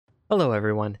Hello,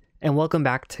 everyone, and welcome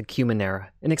back to Numenera,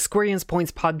 an Experience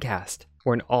Points podcast.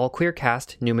 We're an all-queer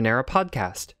cast Numenera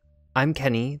podcast. I'm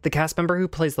Kenny, the cast member who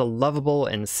plays the lovable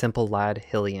and simple lad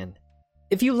Hillian.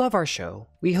 If you love our show,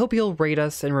 we hope you'll rate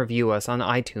us and review us on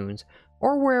iTunes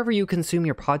or wherever you consume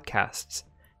your podcasts.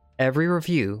 Every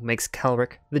review makes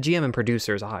Kelric, the GM and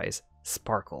producer's eyes,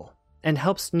 sparkle, and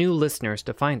helps new listeners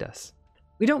to find us.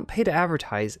 We don't pay to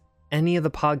advertise any of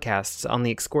the podcasts on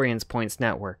the Experience Points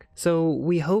network, so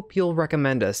we hope you'll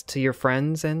recommend us to your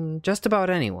friends and just about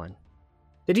anyone.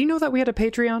 Did you know that we had a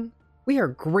Patreon? We are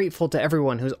grateful to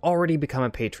everyone who's already become a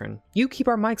patron. You keep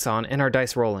our mics on and our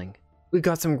dice rolling. We've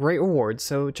got some great rewards,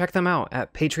 so check them out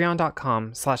at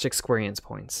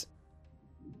patreon.com/experiencepoints.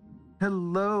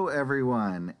 Hello,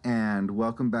 everyone, and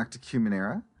welcome back to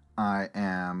Numenera. I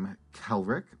am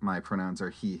Kelric. My pronouns are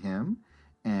he, him,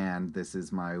 and this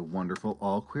is my wonderful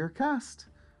all-queer cast.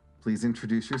 Please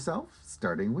introduce yourself,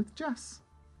 starting with Jess.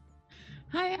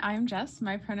 Hi, I'm Jess.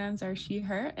 My pronouns are she,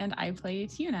 her, and I play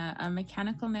Tuna, a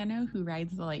mechanical nano who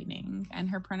rides the lightning, and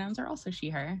her pronouns are also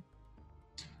she, her.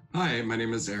 Hi, my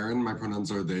name is Aaron. My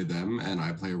pronouns are they, them, and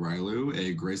I play Rylu,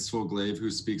 a graceful glaive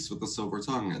who speaks with a silver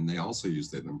tongue, and they also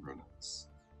use they, them pronouns.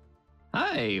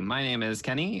 Hi, my name is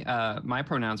Kenny. My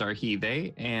pronouns are he,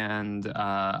 they, and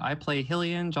I play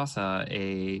Hillian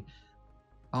Jossa,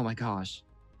 oh my gosh,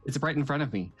 it's right in front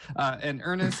of me, an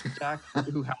earnest Jack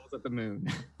who howls at the moon.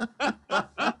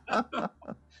 I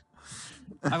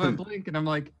went blink and I'm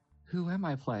like, who am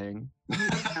I playing? Who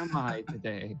am I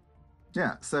today?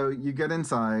 Yeah, so you get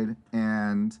inside,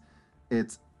 and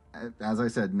it's, as I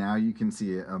said, now you can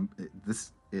see it.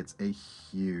 It's a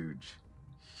huge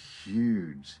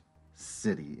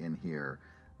city in here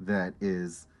that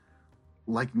is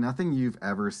like nothing you've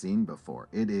ever seen before.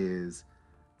 These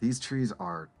trees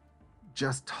are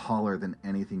just taller than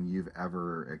anything you've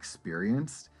ever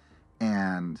experienced,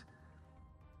 and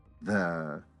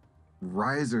the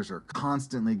risers are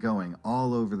constantly going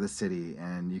all over the city,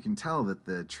 and you can tell that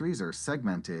the trees are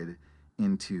segmented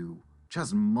into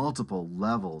just multiple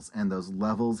levels, and those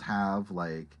levels have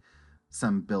like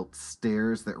some built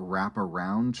stairs that wrap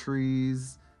around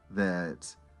trees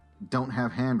that don't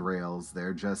have handrails.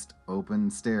 They're just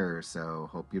open stairs, so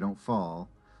hope you don't fall.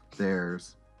 There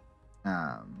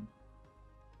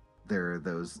are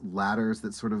those ladders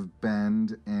that sort of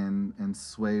bend and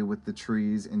sway with the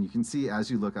trees, and you can see as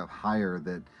you look up higher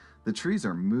that the trees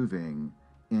are moving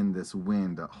in this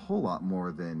wind a whole lot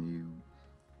more than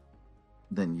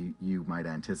you might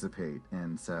anticipate.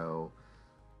 And so,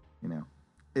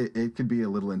 it could be a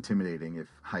little intimidating if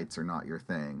heights are not your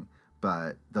thing,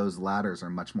 but those ladders are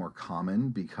much more common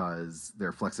because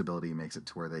their flexibility makes it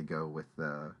to where they go with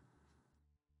the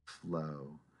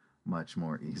flow much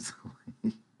more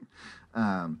easily.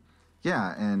 And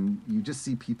you just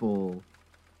see people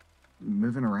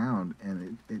moving around,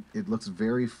 and it looks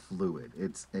very fluid.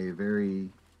 It's a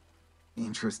very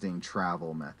interesting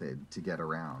travel method to get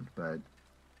around, but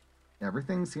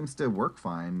everything seems to work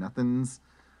fine.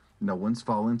 No one's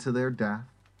fallen to their death.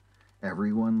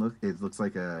 It looks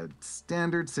like a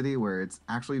standard city where it's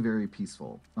actually very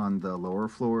peaceful. On the lower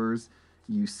floors,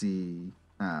 you see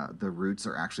the roots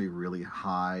are actually really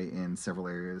high in several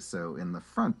areas. So in the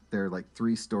front, they're like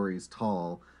 3 stories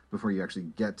tall before you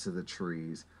actually get to the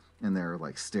trees. And there are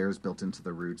like stairs built into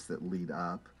the roots that lead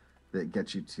up that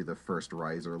get you to the first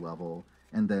riser level.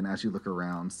 And then as you look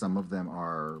around, some of them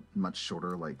are much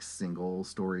shorter, like single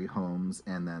story homes,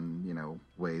 and then,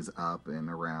 ways up and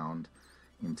around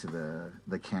into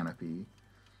the canopy.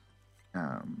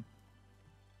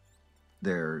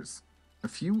 There's a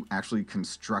few actually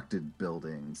constructed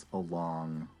buildings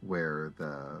along where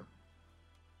the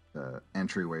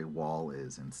entryway wall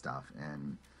is and stuff.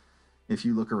 And if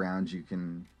you look around, you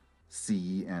can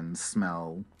see and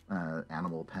smell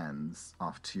animal pens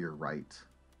off to your right.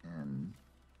 And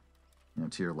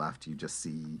to your left, you just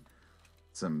see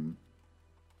some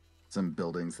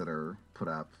buildings that are put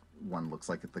up. One looks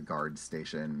like at the guard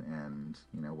station, and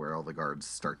where all the guards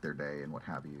start their day and what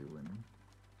have you. And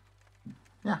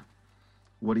yeah.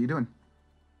 What are you doing?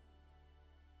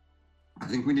 I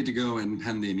think we need to go and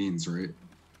pen the Anines, right?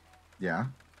 Yeah,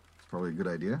 it's probably a good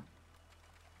idea.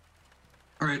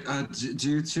 All right.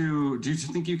 Do you two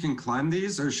think you can climb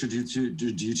these, or do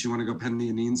you two want to go pen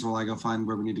the Anines while I go find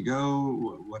where we need to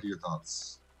go? What are your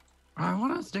thoughts? I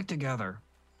want to stick together.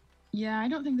 Yeah, I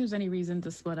don't think there's any reason to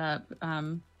split up.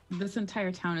 This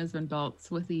entire town has been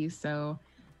built with these, so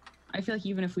I feel like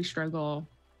even if we struggle,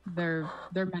 they're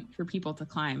meant for people to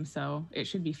climb, so it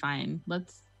should be fine.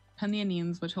 Let's pen the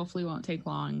Anines, which hopefully won't take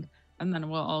long, and then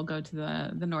we'll all go to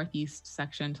the northeast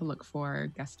section to look for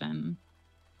Geston.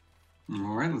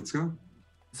 All right, let's go.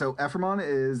 So Ephraimon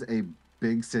is a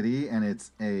big city and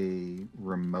it's a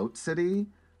remote city,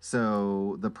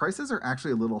 so the prices are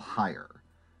actually a little higher.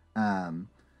 Um,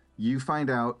 you find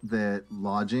out that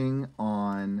lodging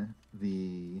on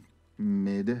the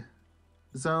mid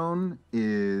zone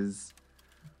is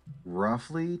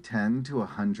roughly 10 to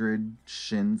 100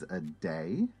 shins a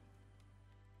day.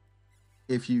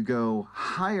 If you go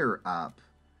higher up,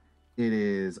 it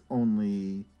is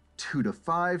only 2 to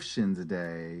 5 shins a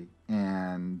day,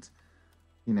 and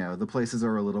the places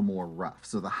are a little more rough.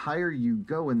 So the higher you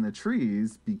go in the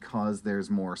trees, because there's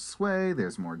more sway,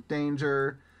 there's more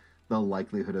danger, the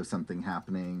likelihood of something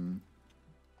happening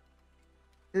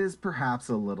is perhaps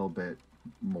a little bit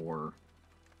more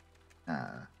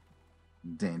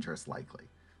dangerous likely.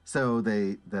 So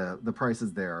the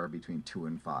prices there are between 2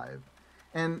 and 5.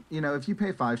 And if you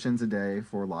pay 5 shins a day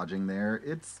for lodging there,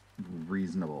 it's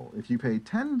reasonable. If you pay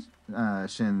 10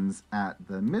 shins at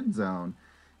the mid zone,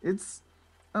 it's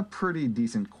a pretty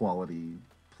decent quality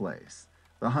place.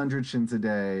 The 100 shins a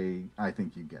day, I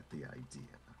think you get the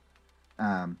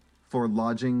idea. For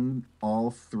lodging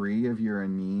all 3 of your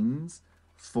anines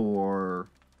for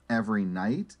every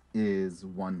night is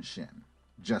 1 shin.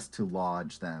 Just to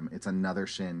lodge them, it's another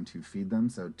shin to feed them.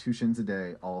 So 2 shins a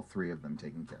day, all 3 of them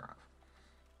taken care of.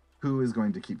 Who is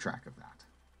going to keep track of that?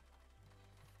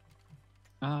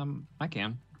 I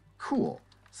can. Cool.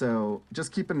 So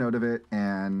just keep a note of it,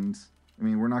 and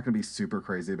we're not going to be super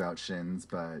crazy about shins,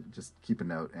 but just keep a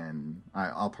note, and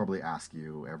I'll probably ask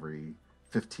you every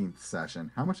 15th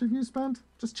session, how much have you spent?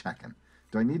 Just checking.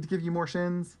 Do I need to give you more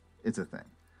shins? It's a thing.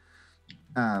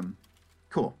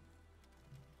 Cool.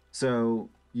 So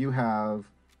you have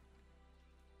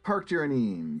parked your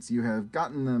anines, you have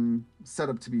gotten them set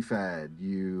up to be fed,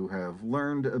 you have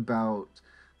learned about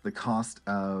the cost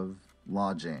of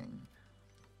lodging.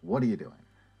 What are you doing?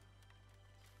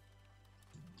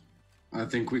 I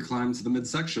think we climb to the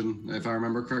midsection. If I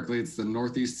remember correctly, it's the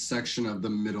northeast section of the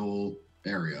middle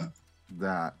area.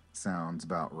 That sounds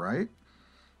about right.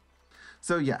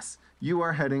 So yes, you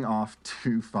are heading off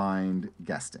to find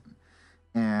Geston.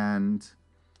 And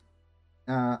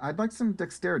I'd like some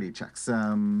dexterity checks.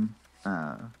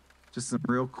 Just some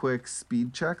real quick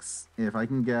speed checks. If I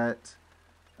can get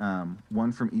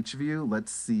one from each of you,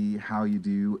 let's see how you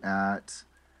do at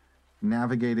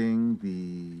navigating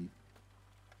the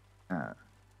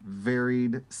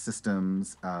varied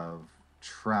systems of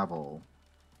travel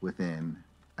within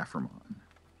Ephraimon.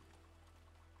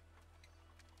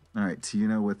 All right,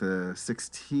 Tiuna with a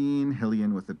 16,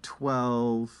 Hillian with a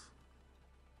 12,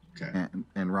 okay,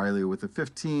 and Riley with a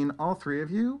 15. All 3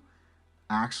 of you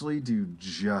actually do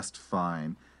just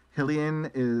fine.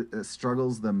 Hillian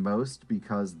struggles the most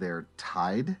because they're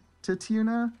tied to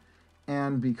Tiuna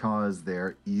and because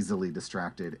they're easily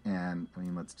distracted. And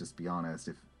let's just be honest,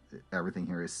 if everything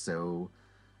here is so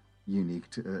unique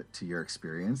to your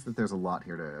experience that there's a lot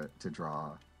here to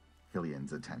draw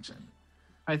Hillian's attention.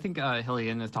 I think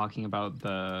Hillian is talking about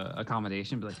the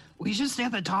accommodation, but we should stay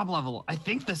at the top level. I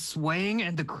think the swaying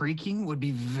and the creaking would be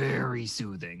very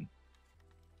soothing.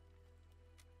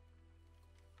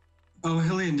 Oh,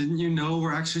 Hillian, didn't you know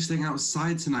we're actually staying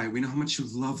outside tonight? We know how much you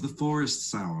love the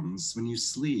forest sounds when you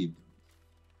sleep.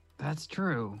 That's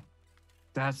true.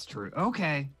 That's true.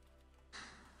 Okay.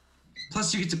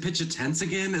 Plus, you get to pitch a tent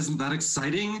again. Isn't that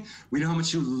exciting? We know how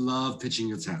much you love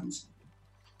pitching a tent.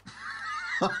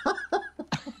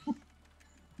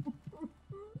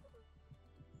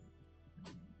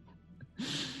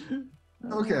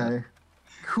 Okay,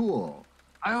 cool.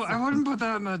 I wouldn't put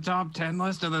that in the top 10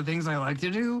 list of the things I like to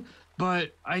do,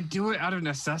 but I do it out of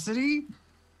necessity.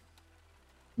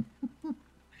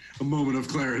 A moment of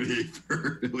clarity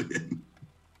for Hillian.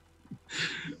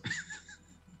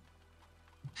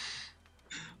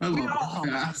 I love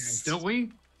that. Don't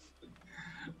we?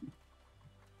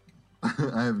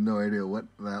 I have no idea what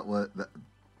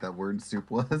that word soup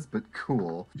was, but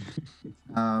cool.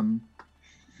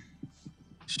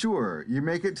 Sure, you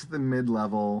make it to the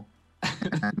mid-level,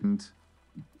 and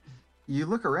you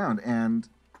look around, and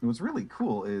what's really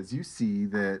cool is you see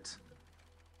that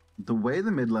the way the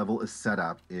mid-level is set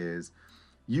up is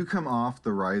you come off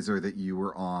the riser that you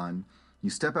were on, you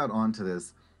step out onto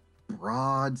this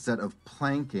broad set of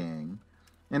planking,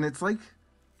 and it's like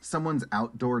someone's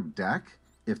outdoor deck.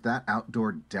 If that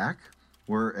outdoor deck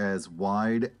were as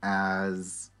wide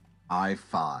as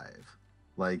I-5,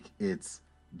 like it's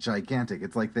gigantic.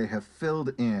 It's like they have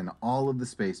filled in all of the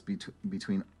space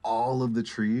between all of the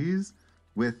trees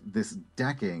with this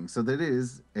decking so that it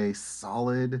is a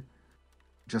solid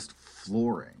just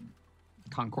flooring.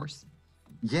 Concourse.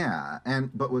 Yeah,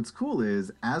 but what's cool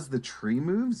is as the tree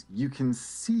moves, you can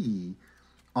see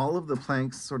all of the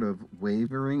planks sort of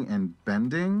wavering and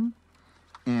bending,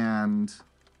 and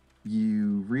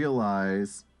you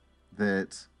realize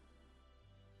that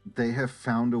they have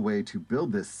found a way to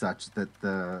build this such that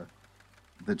the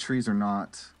trees are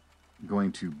not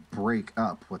going to break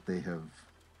up what they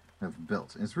have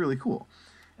built. It's really cool.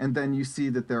 And then you see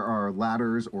that there are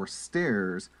ladders or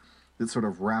stairs that sort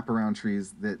of wrap around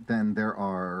trees, that then there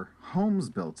are homes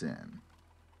built in.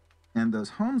 And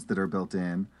those homes that are built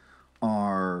in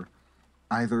are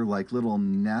either like little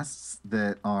nests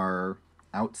that are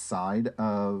outside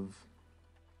of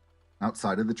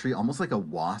the tree, almost like a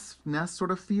wasp nest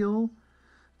sort of feel,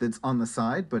 that's on the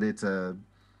side, but it's a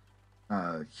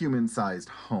human-sized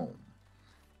home.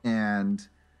 And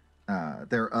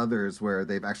there are others where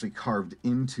they've actually carved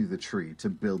into the tree to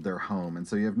build their home, and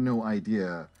so you have no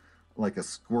idea, like a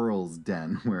squirrel's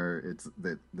den, where it's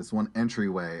this one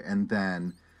entryway, and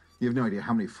then you have no idea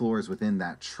how many floors within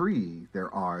that tree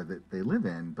there are that they live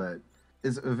in, but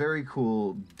it's a very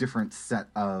cool, different set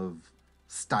of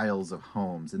styles of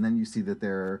homes. And then you see that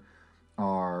there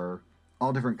are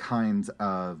all different kinds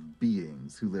of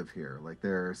beings who live here. Like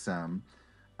there are some,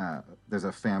 there's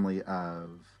a family of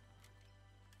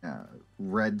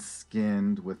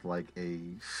red-skinned with like a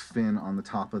fin on the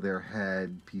top of their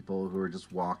head, people who are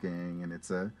just walking, and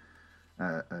it's a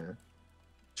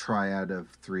triad of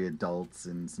 3 adults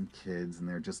and some kids, and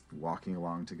they're just walking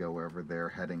along to go wherever they're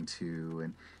heading to.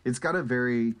 And it's got a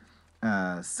very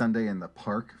Sunday in the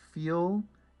park feel,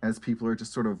 as people are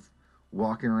just sort of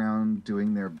walking around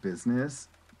doing their business,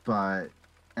 but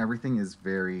everything is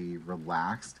very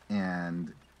relaxed,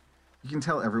 and you can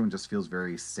tell everyone just feels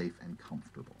very safe and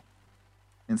comfortable.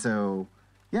 And so,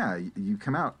 yeah, you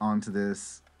come out onto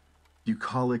this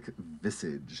bucolic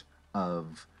visage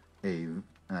of a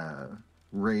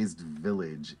raised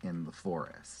village in the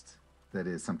forest that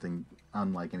is something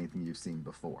unlike anything you've seen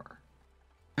before.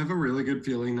 I have a really good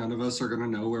feeling none of us are going to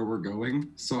know where we're going,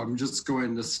 so I'm just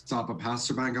going to stop a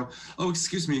passerby and go, "Oh,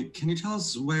 excuse me, can you tell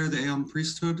us where the Aeon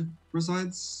priesthood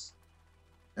resides?"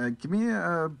 Give me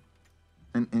an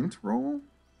int roll. You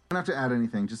don't have to add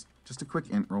anything, just a quick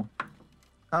int roll.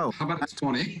 Oh, how about a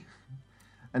 20?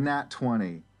 A nat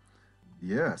 20.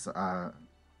 Yes, I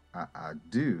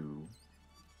do.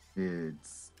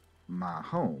 It's my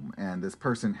home, and this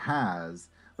person has,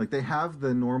 like, they have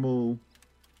the normal,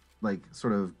 like,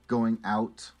 sort of going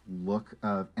out look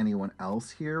of anyone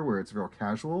else here, where it's real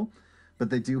casual, but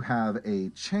they do have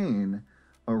a chain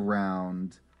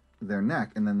around their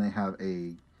neck, and then they have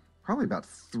a probably about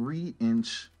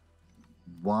 3-inch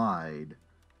wide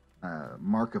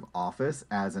mark of office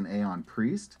as an Aeon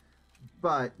priest,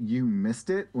 but you missed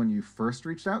it when you first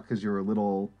reached out because you were a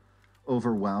little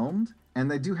overwhelmed. And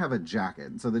they do have a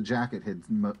jacket, so the jacket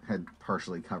had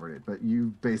partially covered it, but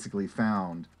you basically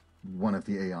found one of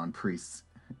the Aeon priests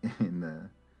in the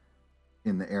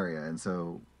area, and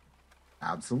so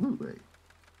absolutely.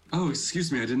 Oh,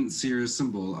 excuse me, I didn't see your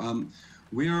symbol.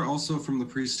 We are also from the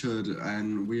priesthood,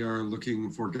 and we are looking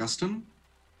for Guston.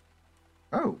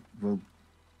 Oh, well,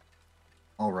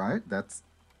 all right, that's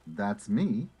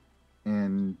me.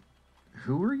 And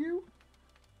who are you?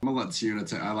 I'm gonna let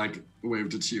Tiuna I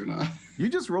waved to Tiuna. You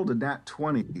just rolled a nat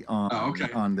 20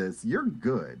 on this. You're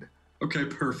good. Okay,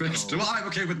 perfect. Oh. Well, I'm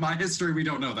okay with my history. We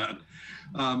don't know that.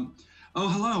 Oh,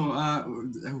 hello.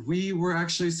 We were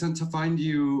actually sent to find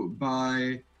you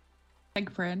by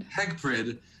Hegfred.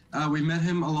 Hegfred. We met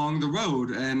him along the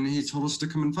road, and he told us to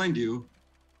come and find you.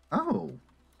 Oh,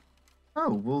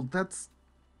 well, that's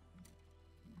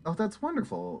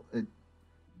wonderful.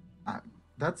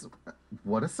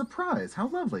 What a surprise. How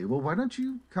lovely. Well, why don't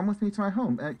you come with me to my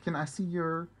home? Can I see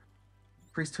your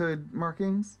priesthood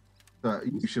markings?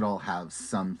 You should all have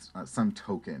some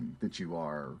token that you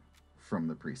are from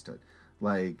the priesthood.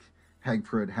 Like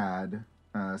Hegfred had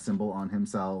a symbol on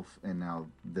himself, and now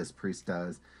this priest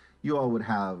does. You all would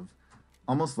have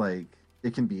almost like,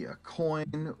 it can be a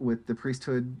coin with the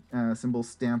priesthood symbol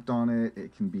stamped on it.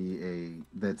 It can be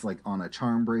that's like on a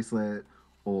charm bracelet,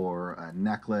 or a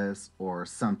necklace or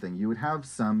something. You would have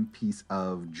some piece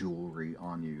of jewelry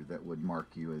on you that would mark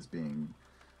you as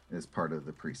part of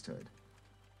the priesthood.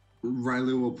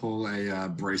 Riley will pull a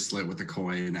bracelet with a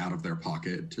coin out of their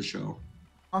pocket to show.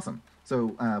 Awesome.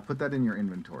 So put that in your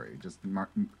inventory. Just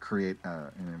create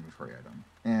an inventory item.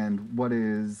 And what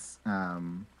is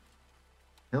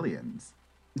Hillian's?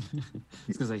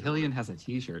 Because Hillian has a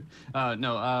t-shirt.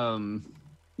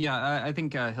 Yeah, I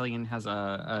think Hillian has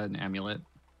an amulet.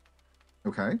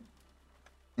 Okay.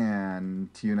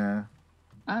 And Tiuna?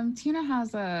 Tiuna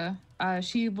has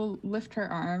she will lift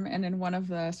her arm, and in one of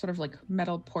the sort of like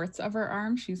metal ports of her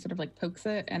arm, she sort of like pokes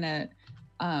it, and it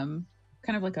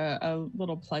kind of like a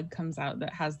little plug comes out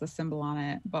that has the symbol on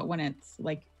it, but when it's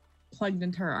like plugged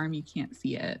into her arm, you can't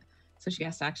see it. So she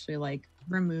has to actually like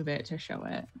remove it to show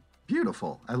it.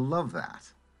 Beautiful. I love that.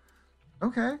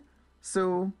 Okay.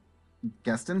 So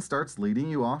Geston starts leading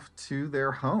you off to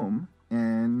their home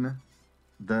in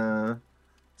the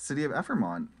city of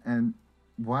Effermont. And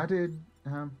why did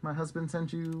my husband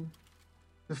send you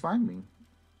to find me?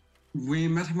 We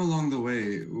met him along the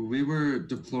way. We were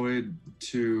deployed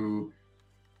to...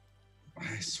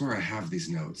 I swear I have these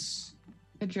notes.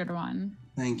 Ejirwan.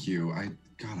 Thank you.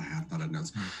 God, I have that in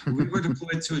notes. We were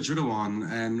deployed to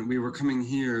Ejirwan, and we were coming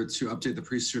here to update the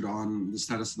priesthood on the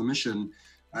status of the mission.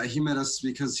 He met us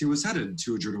because he was headed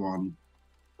to Ejirwan.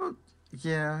 Well,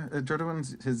 yeah,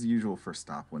 Ejirwan's his usual first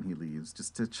stop when he leaves,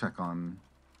 just to check on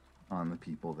the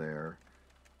people there.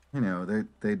 You know,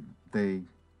 they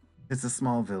it's a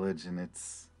small village and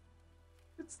it's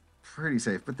pretty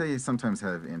safe, but they sometimes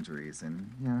have injuries,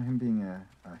 and you know, him being a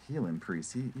healing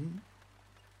priest,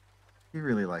 he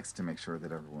really likes to make sure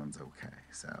that everyone's okay.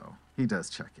 So he does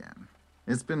check in.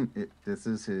 This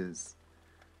is his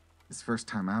first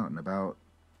time out in about,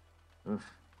 I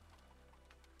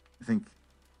think,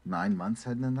 9 months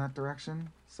heading in that direction.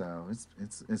 So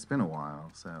it's been a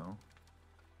while. So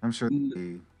I'm sure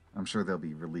they'll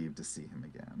be relieved to see him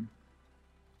again.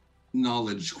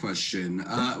 Knowledge question.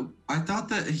 I thought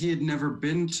that he had never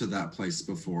been to that place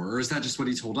before, or is that just what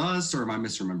he told us, or am I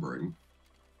misremembering?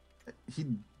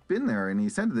 He'd been there, and he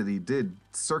said that he did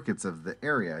circuits of the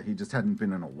area. He just hadn't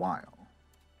been in a while.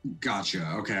 Gotcha.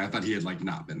 Okay, I thought he had like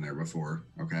not been there before.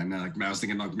 Okay, and like I was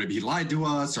thinking like maybe he lied to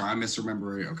us, or I'm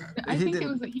misremembering. Okay. I think it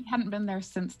was that he hadn't been there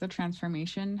since the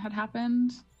transformation had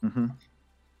happened. Mm-hmm.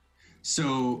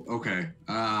 So okay,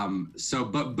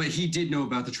 but he did know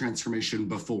about the transformation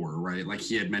before, right? Like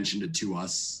he had mentioned it to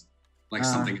us, like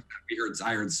something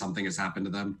I heard something has happened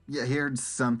to them. Yeah, he heard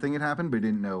something had happened, but he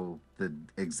didn't know the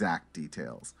exact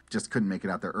details. Just couldn't make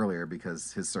it out there earlier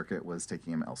because his circuit was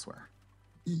taking him elsewhere.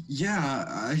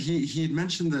 Yeah, he had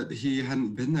mentioned that he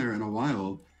hadn't been there in a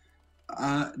while.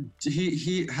 Have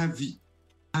you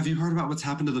heard about what's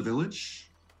happened to the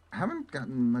village? I haven't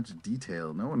gotten much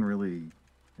detail. No one really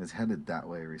has headed that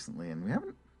way recently, and we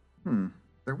haven't.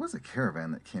 There was a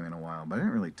caravan that came in a while, but I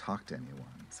didn't really talk to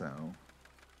anyone, so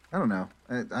I don't know.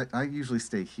 I usually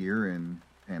stay here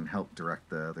and help direct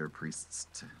the other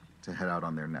priests to head out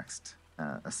on their next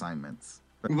assignments.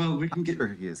 But well, we can get. Sure,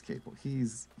 he is capable.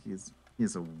 He's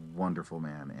a wonderful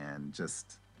man, and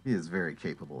he is very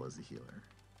capable as a healer.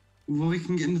 Well, we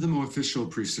can get into the more official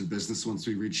priesthood business once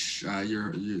we reach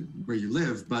where you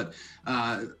live. But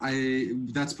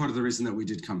that's part of the reason that we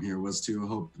did come here, was to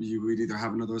hope you would either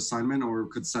have another assignment or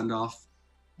could send off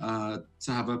to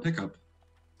have a pickup.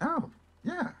 Oh,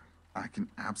 yeah, I can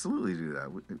absolutely do that.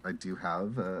 I do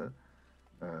have a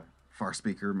far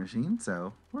speaker machine,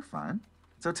 so we're fine.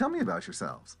 So tell me about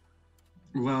yourselves.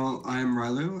 Well, I'm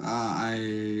Rylu.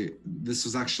 This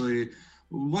was actually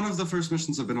one of the first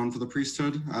missions I've been on for the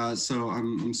priesthood, so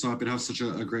I'm so happy to have such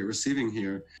a great receiving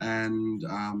here. And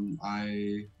I'm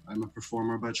a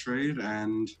performer by trade,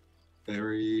 and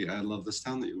I love this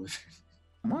town that you live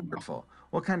in. Wonderful.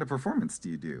 What kind of performance do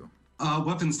you do?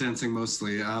 Weapons dancing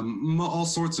mostly. All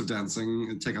sorts of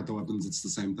dancing. Take out the weapons, it's the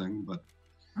same thing. But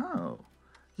oh,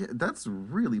 yeah, that's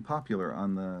really popular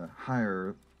on the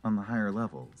higher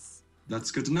levels.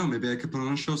 That's good to know. Maybe I could put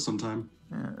on a show sometime.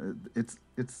 Yeah,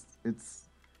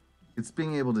 it's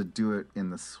being able to do it in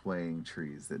the swaying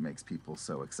trees that makes people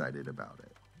so excited about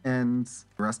it. And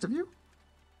the rest of you?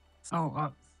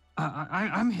 Oh,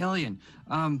 I'm Hillian.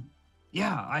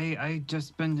 I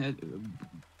just been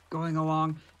going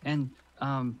along and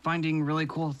finding really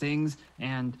cool things,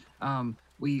 and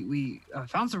we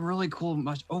found some really cool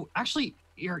Oh, actually,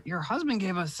 your husband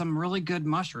gave us some really good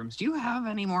mushrooms. Do you have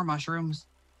any more mushrooms?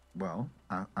 Well,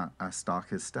 I stock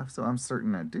his stuff, so I'm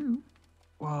certain I do.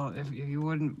 Well, if you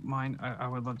wouldn't mind, I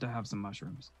would love to have some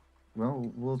mushrooms.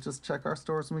 Well, we'll just check our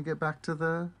stores when we get back to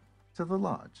the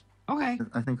lodge. Okay.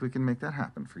 I think we can make that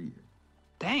happen for you.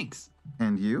 Thanks.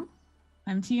 And you?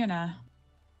 I'm Tiuna.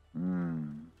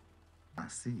 I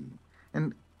see.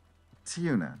 And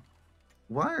Tiuna,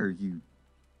 why are you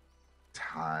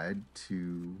tied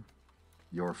to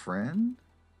your friend?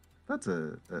 That's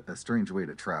a strange way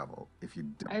to travel. If you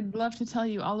don't. I'd love to tell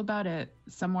you all about it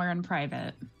somewhere in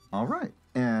private. All right.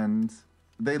 And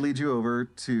they lead you over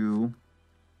to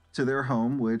their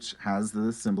home, which has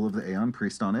the symbol of the Aeon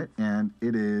Priest on it. And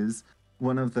it is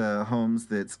one of the homes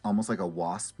that's almost like a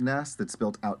wasp nest that's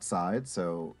built outside.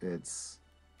 So it's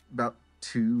about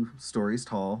 2 stories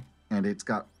tall, and it's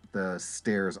got the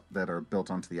stairs that are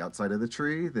built onto the outside of the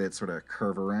tree that sort of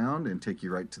curve around and take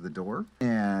you right to the door.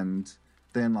 And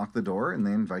they unlock the door and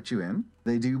they invite you in.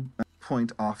 They do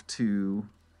point off to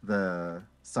the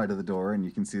side of the door, and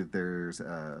you can see that there's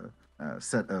a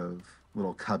set of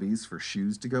little cubbies for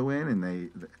shoes to go in.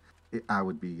 And I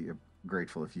would be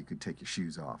grateful if you could take your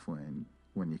shoes off when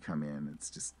you come in. It's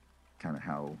just kind of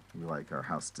how we like our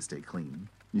house to stay clean.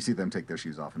 You see them take their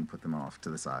shoes off and put them off to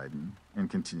the side and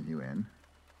continue in.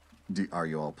 Are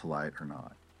you all polite or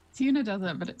not? Tiuna does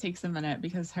it, but it takes a minute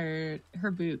because her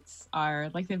boots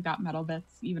are like they've got metal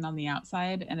bits even on the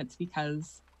outside, and it's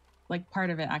because like part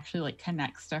of it actually like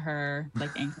connects to her like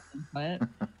ankle and foot.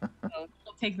 So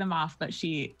she'll take them off, but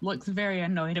she looks very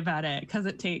annoyed about it because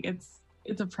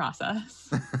it's a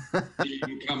process.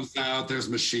 It comes out. There's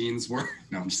machines where.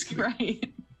 No, I'm just kidding.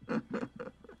 Right.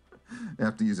 You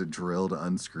have to use a drill to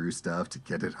unscrew stuff to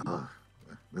get it. Oh,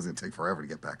 this is gonna take forever to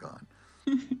get back on.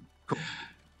 Cool.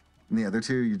 And the other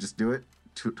two, you just do it.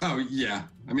 Oh yeah.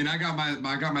 I mean, I got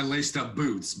my laced up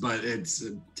boots, but it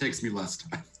takes me less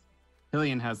time.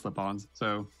 Hillian has slip-ons,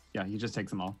 so yeah, he just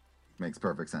takes them all. Makes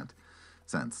perfect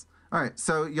sense. All right,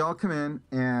 so y'all come in,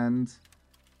 and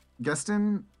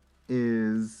Geston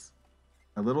is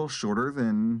a little shorter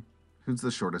than. Who's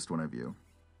the shortest one of you?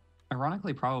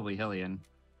 Ironically, probably Hillian.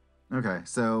 Okay,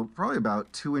 so probably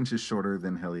about 2 inches shorter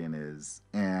than Hillian is,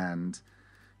 and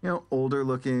older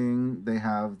looking. They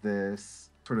have this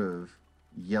sort of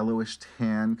yellowish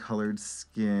tan colored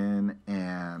skin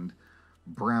and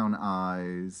brown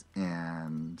eyes,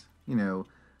 and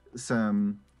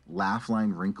some laugh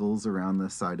line wrinkles around the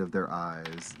side of their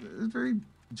eyes. A very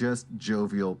just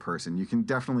jovial person. You can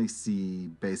definitely see,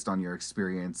 based on your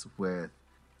experience with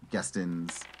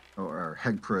Geston's or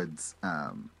Hegprud's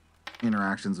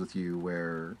interactions with you,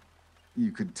 where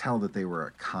you could tell that they were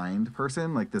a kind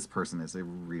person. Like, this person is a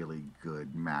really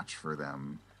good match for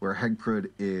them. Where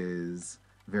Hegprud is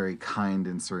very kind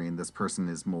and serene, this person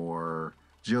is more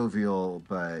jovial,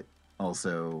 but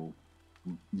also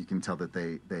you can tell that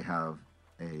they have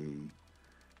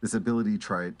this ability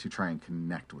to try and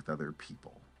connect with other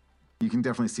people. You can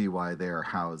definitely see why they are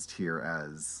housed here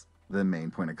as the main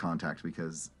point of contact,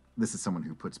 because this is someone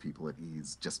who puts people at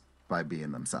ease just by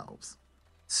being themselves.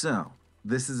 So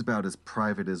this is about as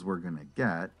private as we're going to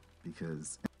get,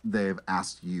 because they've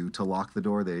asked you to lock the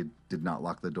door. They did not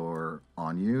lock the door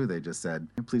on you. They just said,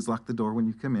 please lock the door when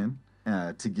you come in,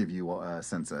 to give you a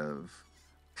sense of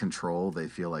control. They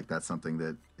feel like that's something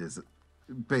that is,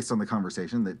 based on the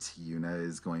conversation, that Tiuna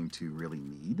is going to really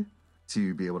need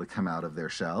to be able to come out of their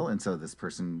shell. And so this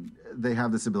person, they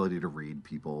have this ability to read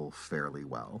people fairly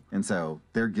well. And so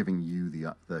they're giving you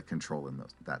the control in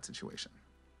that situation.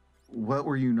 What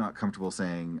were you not comfortable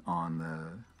saying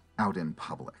out in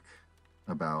public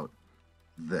about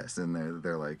this? And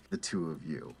they're like, the two of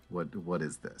you, what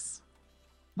is this?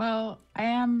 Well,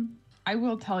 I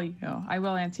will tell you, I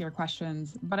will answer your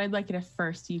questions, but I'd like it if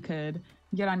first you could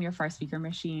get on your far speaker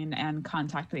machine and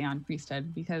contact the Aeon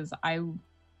Priesthood, because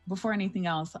before anything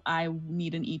else, I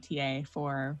need an ETA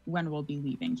for when we'll be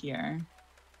leaving here.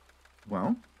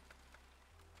 Well,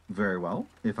 very well.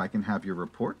 If I can have your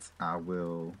reports, I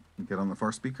will get on the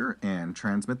far speaker and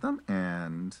transmit them.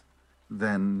 And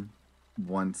then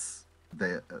once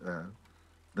the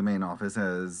main office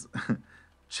has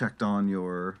checked on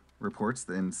your reports,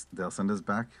 then they'll send us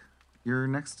back your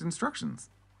next instructions.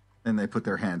 And they put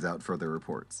their hands out for their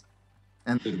reports.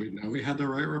 And did we know we had the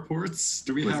right reports?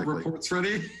 Do we have reports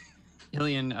ready?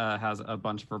 Hillian has a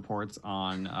bunch of reports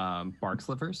on bark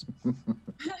slivers.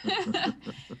 I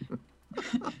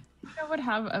would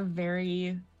have a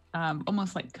very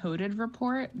almost like coded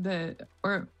report,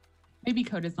 or maybe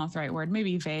coded is not the right word,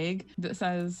 maybe vague, that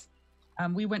says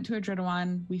we went to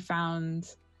Adridowan, we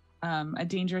found a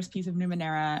dangerous piece of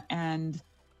Numenera and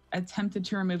attempted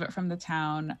to remove it from the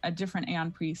town. A different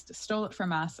Aeon priest stole it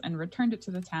from us and returned it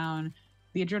to the town.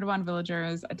 The Adridowan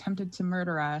villagers attempted to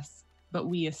murder us, but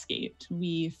we escaped.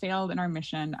 We failed in our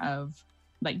mission of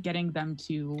getting them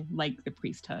to like the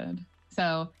priesthood.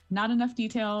 So not enough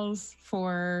details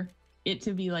for it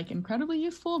to be incredibly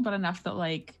useful, but enough that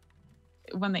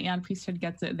when the Aeon priesthood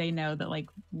gets it, they know that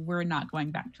we're not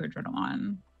going back to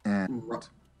Adridowan. And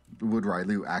would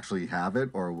Rylu actually have it,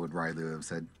 or would Rylu have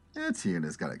said,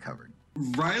 Tiuna's got it covered?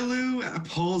 Rylu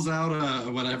pulls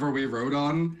out whatever we wrote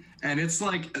on, and it's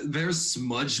there's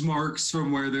smudge marks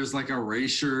from where there's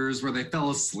erasures where they fell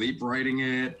asleep writing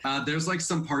it. There's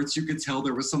some parts you could tell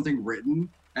there was something written,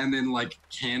 and then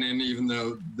canon, even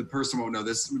though the person won't know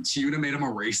this, Tiuna made them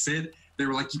erase it. They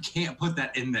were you can't put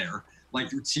that in there.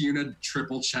 Tiuna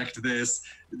triple checked this.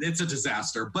 It's a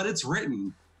disaster, but it's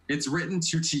written. It's written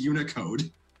to Tiuna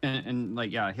code. And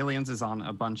like, yeah, Helian's is on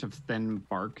a bunch of thin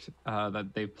bark that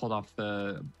they've pulled off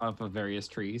of various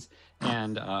trees,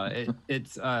 and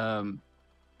it's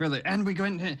really. And we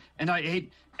went and I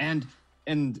ate, and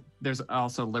there's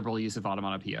also liberal use of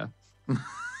onomatopoeia.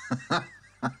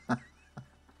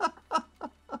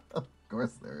 Of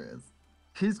course there is.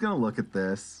 He's gonna look at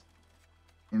this,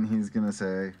 and he's gonna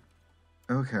say,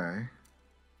 "Okay,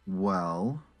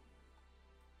 well,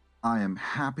 I am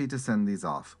happy to send these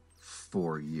off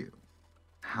for you.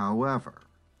 However,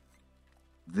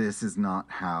 this is not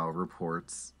how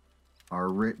reports are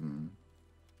written,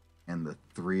 and the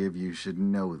three of you should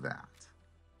know that.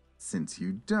 Since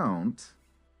you don't,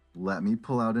 let me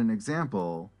pull out an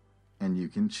example, and you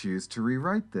can choose to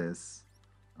rewrite this,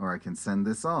 or I can send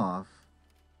this off.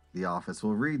 The office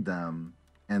will read them,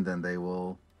 and then they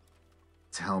will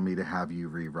tell me to have you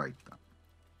rewrite them."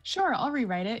 Sure, I'll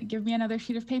rewrite it. Give me another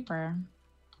sheet of paper.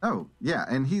 Oh, yeah,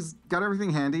 and he's got everything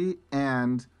handy,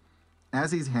 and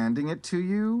as he's handing it to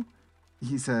you,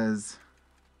 he says,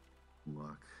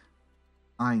 "Look,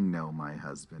 I know my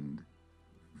husband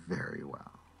very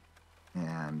well,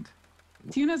 and..."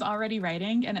 Tuna's already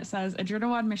writing, and it says,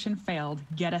 "Adrenawad mission failed.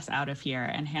 Get us out of here,"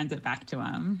 and hands it back to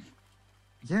him.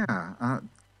 "Yeah,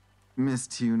 Miss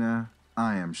Tuna,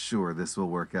 I am sure this will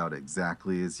work out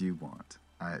exactly as you want.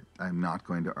 I'm not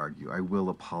going to argue. I will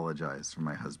apologize for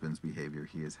my husband's behavior.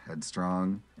 He is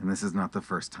headstrong, and this is not the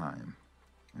first time.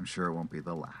 I'm sure it won't be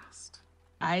the last."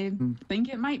 I think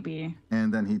it might be.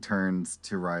 And then he turns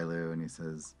to Rylu and he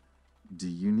says, "Do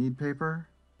you need paper?"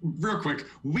 Real quick,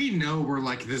 we know we're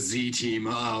like the Z team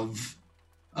of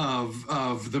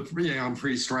the Aeon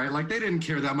Priest, right? Like, they didn't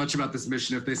care that much about this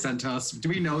mission if they sent us. Do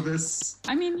we know this?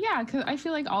 I mean, yeah, because I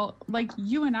feel like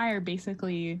you and I are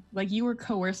basically, like, you were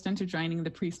coerced into joining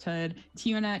the priesthood.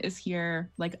 Tuna is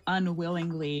here, like,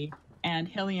 unwillingly, and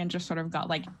Helian just sort of got,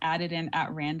 like, added in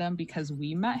at random because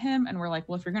we met him, and we're like,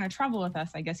 well, if you're going to travel with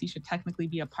us, I guess you should technically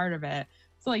be a part of it.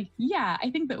 So, like, yeah,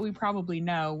 I think that we probably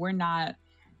know we're not,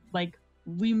 like,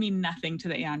 we mean nothing to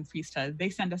the Aeon priesthood. They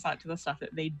send us out to the stuff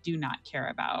that they do not care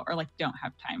about or, like, don't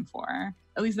have time for.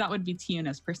 At least that would be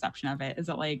Tiana's perception of it, is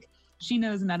that, like, she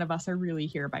knows none of us are really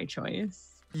here by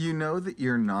choice. You know that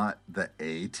you're not the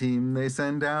A team they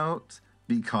send out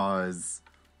because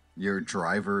your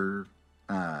driver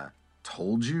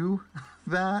told you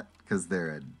that, because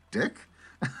they're a dick.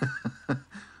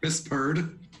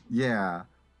 Whispered. Yeah,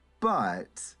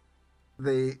 but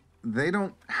they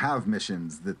don't have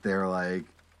missions that they're like,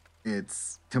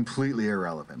 it's completely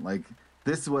irrelevant. Like,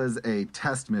 this was a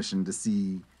test mission to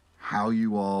see how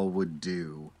you all would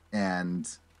do and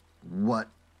what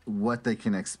they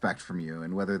can expect from you,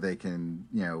 and whether they can,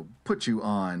 you know, put you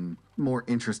on more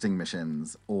interesting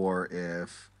missions, or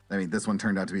if, I mean, this one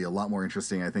turned out to be a lot more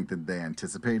interesting, I think, than they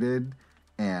anticipated,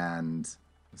 and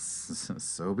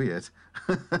so be it.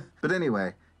 But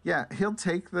anyway, yeah, he'll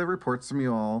take the reports from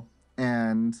you all,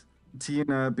 and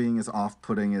Tiuna, being as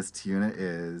off-putting as Tiuna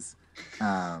is,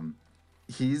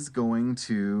 he's going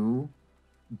to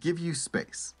give you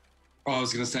space. Oh, I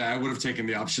was going to say, I would have taken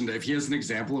the option to, if he has an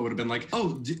example, it would have been like,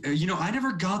 oh, you know, I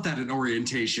never got that in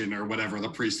orientation or whatever the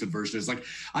priesthood version is. Like,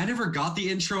 I never got the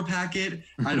intro packet.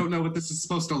 I don't know what this is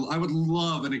supposed to, I would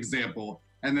love an example.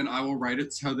 And then I will write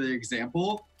it to the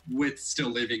example with still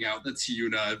leaving out the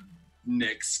Tiuna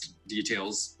nixed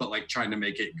details, but like trying to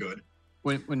make it good.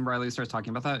 When Riley starts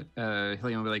talking about that,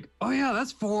 Helian will be like, "Oh yeah,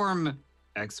 that's form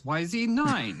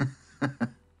XYZ9."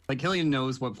 Like, Helian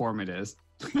knows what form it is.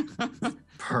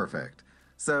 Perfect.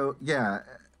 So yeah,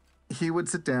 he would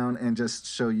sit down and just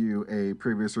show you a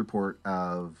previous report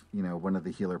of, you know, one of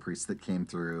the healer priests that came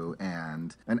through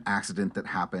and an accident that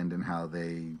happened and how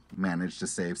they managed to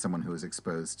save someone who was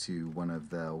exposed to one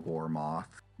of the war moth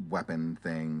weapon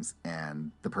things, and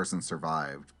the person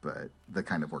survived, but the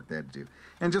kind of work they had to do.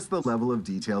 And just the level of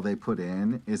detail they put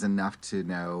in is enough to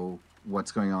know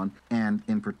what's going on, and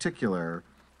in particular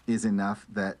is enough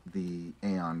that the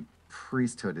Aeon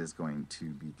priesthood is going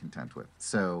to be content with.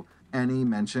 So any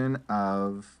mention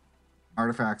of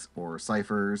artifacts or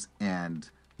ciphers and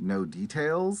no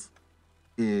details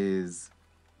is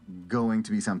going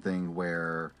to be something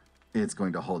where it's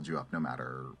going to hold you up no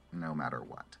matter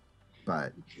what.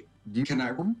 But Can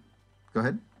I go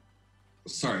ahead?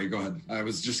 Sorry, go ahead. I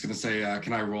was just going to say,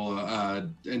 can I roll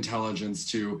intelligence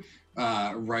to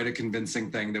write a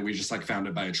convincing thing that we just like found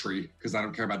it by a tree? Because I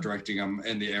don't care about directing them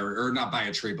in the area, or not by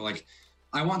a tree, but like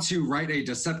I want to write a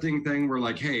decepting thing where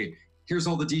like, hey, here's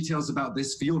all the details about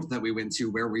this field that we went to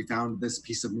where we found this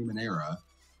piece of Numenera.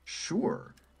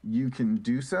 Sure, you can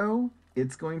do so.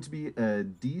 It's going to be a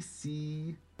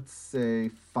DC, let's say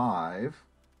 5,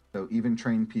 So even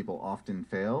trained people often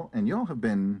fail, and you all have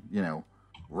been,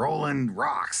 rolling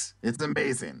rocks. It's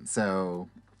amazing. So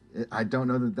I don't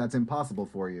know that that's impossible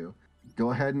for you.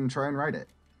 Go ahead and try and write it.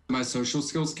 My social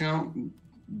skills count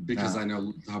because I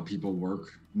know how people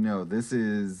work. No, this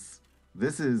is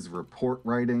report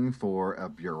writing for a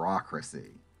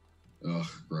bureaucracy. Ugh,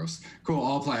 gross. Cool,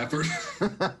 I'll apply effort.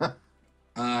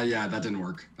 Yeah, that didn't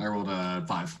work. I rolled a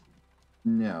 5.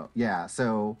 No, yeah.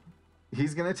 So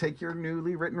he's gonna take your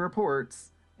newly written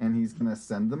reports and he's gonna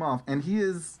send them off. And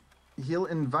he'll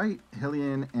invite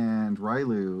Hillian and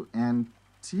Rylu and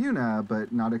Tiuna,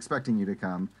 but not expecting you to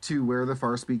come, to where the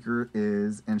Far Speaker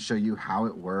is and show you how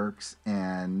it works.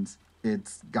 And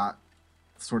it's got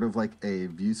sort of like a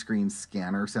view screen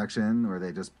scanner section where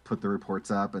they just put the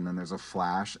reports up and then there's a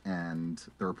flash and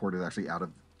the report is actually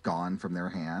gone from their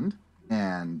hand.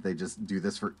 And they just do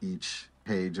this for each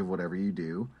page of whatever you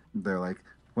do. They're like,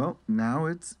 well, now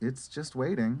it's just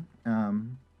waiting.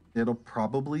 It'll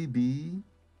probably be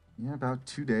about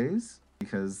 2 days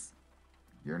because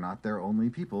you're not their only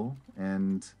people.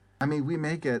 And I mean, we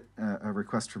may get a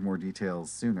request for more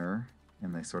details sooner.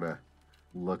 And they sort of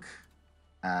look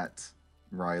at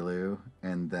Rylu,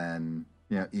 and then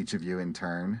each of you in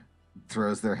turn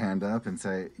throws their hand up and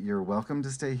say, you're welcome to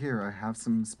stay here. I have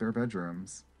some spare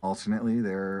bedrooms. Alternately,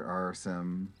 there are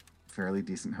some fairly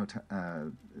decent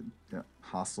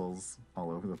hostels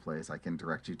all over the place. I can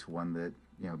direct you to one that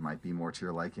might be more to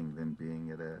your liking than being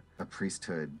at a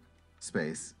priesthood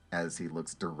space. As he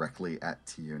looks directly at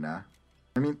Tiuna.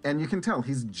 I mean, and you can tell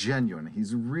he's genuine.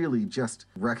 He's really just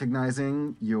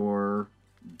recognizing your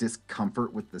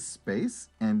discomfort with the space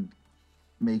and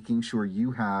making sure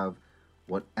you have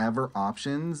whatever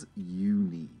options you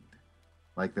need.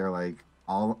 Like, they're like,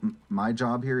 my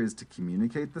job here is to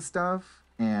communicate the stuff,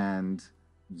 and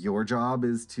your job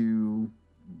is to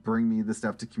bring me the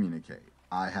stuff to communicate.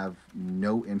 I have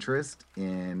no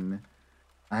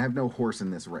horse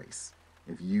in this race.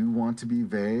 If you want to be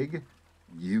vague,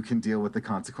 you can deal with the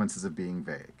consequences of being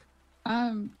vague.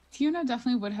 Tiuna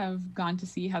definitely would have gone to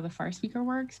see how the Far Speaker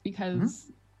works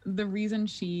because the reason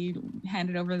she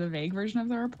handed over the vague version of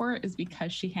the report is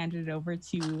because she handed it over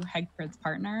to Hegford's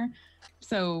partner.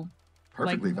 So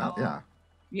perfectly valid,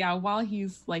 yeah. While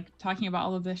he's talking about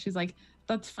all of this, she's like,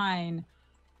 "That's fine.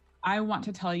 I want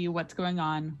to tell you what's going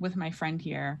on with my friend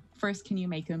here. First, can you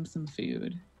make him some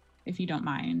food, if you don't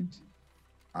mind?"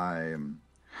 I'm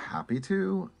happy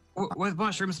to. With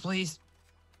mushrooms, please.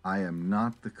 I am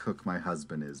not the cook my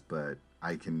husband is, but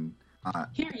I can...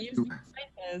 Here, use these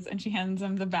spices. And she hands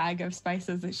him the bag of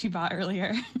spices that she bought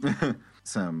earlier.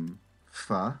 Some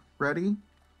pho ready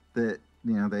that,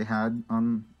 they had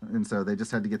on... And so they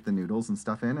just had to get the noodles and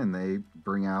stuff in, and they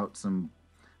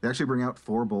actually bring out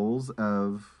 4 bowls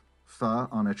of pho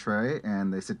on a tray,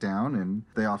 and they sit down, and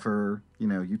they offer,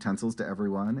 utensils to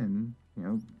everyone, and,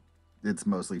 it's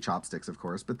mostly chopsticks, of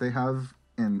course, but they have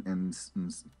and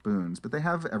spoons, but they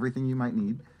have everything you might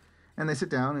need. And they sit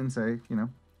down and say,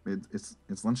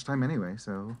 it's lunchtime anyway,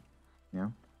 so it's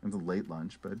a late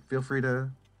lunch, but feel free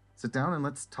to sit down and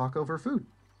let's talk over food.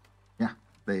 Yeah,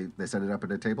 they set it up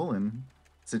at a table and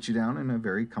sit you down in a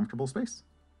very comfortable space.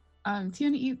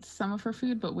 Tiuna eats some of her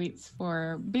food, but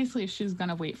basically she's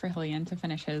gonna wait for Hillian to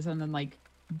finish his and then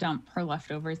dump her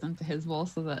leftovers into his bowl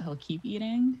so that he'll keep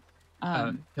eating.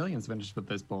 Hillian's finished with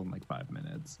this bowl in 5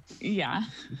 minutes. Yeah,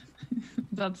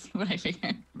 that's what I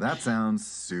figured. That sounds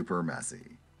super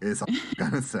messy. Is all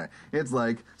I'm gonna say. It's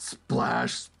like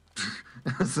splash.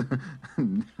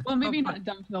 Well, maybe not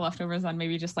dump the leftovers on.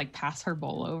 Maybe just pass her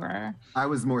bowl over. I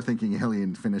was more thinking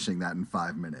Hillian finishing that in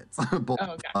 5 minutes. Bowl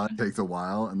takes a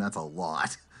while, and that's a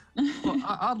lot. Well,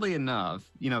 oddly enough,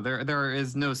 there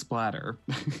is no splatter.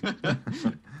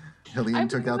 Hillian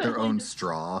took out their own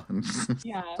straw.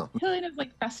 Yeah, Hillian is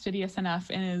fastidious enough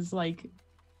and is like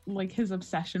his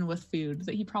obsession with food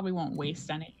that he probably won't waste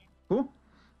any. Cool.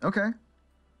 Okay.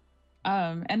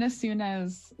 And as soon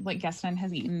as Geston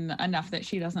has eaten enough that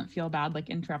she doesn't feel bad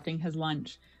interrupting his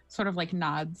lunch, sort of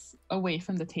nods away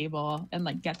from the table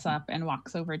and gets up and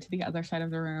walks over to the other side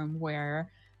of the room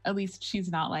where at least she's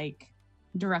not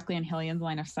directly in Hillian's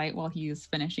line of sight while he's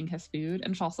finishing his food,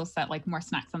 and she'll also set more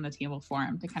snacks on the table for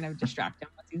him to kind of distract him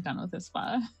once he's done with his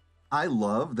pho. I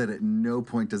love that at no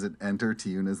point does it enter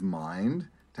Tiuna's mind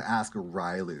to ask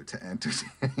Rylu to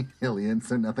entertain Hillian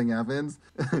so nothing happens.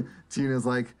 Tiuna's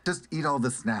like, just eat all the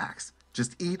snacks.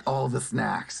 Just eat all the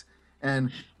snacks.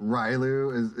 And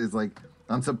Rylu is like,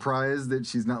 I'm surprised that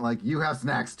she's not like, you have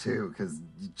snacks too, because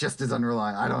just as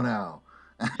unreliable. I don't know.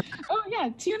 Oh yeah,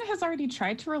 Tiuna has already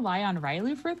tried to rely on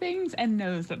Rylu for things and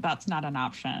knows that that's not an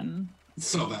option.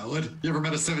 So valid. You ever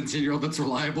met a 17-year-old that's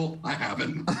reliable? I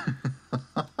haven't.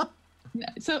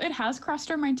 So it has crossed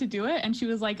her mind to do it, and she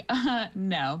was like,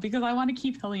 no, because I want to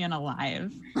keep Hillian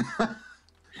alive.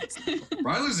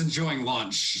 Riley's enjoying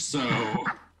lunch, so...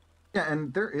 Yeah,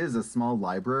 and there is a small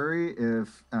library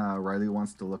if Riley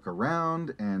wants to look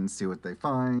around and see what they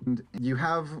find. You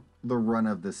have the run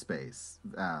of the space.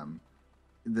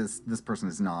 This person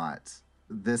is not...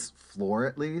 This floor,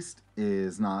 at least,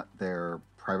 is not their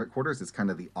private quarters. It's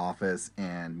kind of the office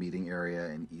and meeting area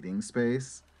and eating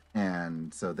space.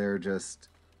 And so they're just...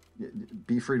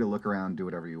 Be free to look around, do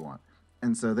whatever you want.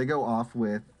 And so they go off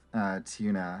with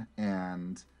Tuna,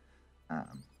 and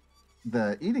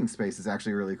the eating space is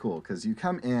actually really cool because you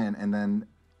come in and then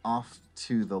off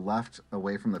to the left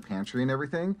away from the pantry and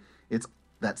everything, it's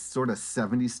that sort of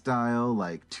 70s style,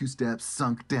 like 2 steps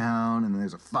sunk down, and then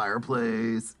there's a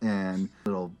fireplace and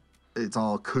it's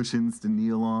all cushions to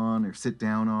kneel on or sit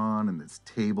down on, and this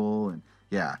table, and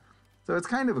yeah. So it's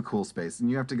kind of a cool space, and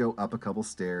you have to go up a couple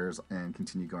stairs and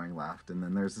continue going left, and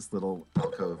then there's this little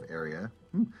alcove area.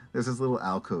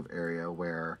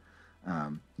 Where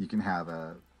you can have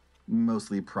a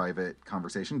mostly private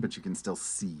conversation, but you can still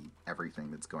see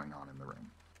everything that's going on in the room.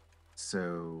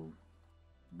 So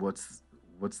what's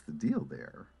the deal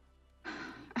there?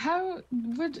 How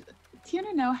would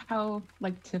Tiana know how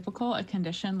like typical a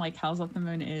condition like Howls at the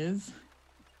Moon is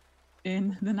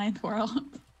in the Ninth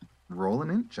World? Roll an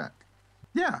int check.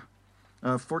 Yeah.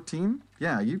 14?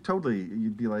 Yeah,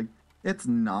 you'd be like, it's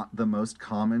not the most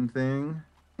common thing.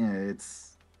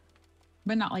 It's...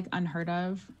 But not like unheard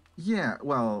of? Yeah,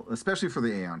 well, especially for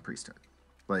the Aeon Priesthood.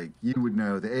 Like, you would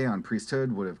know the Aeon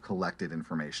Priesthood would have collected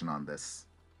information on this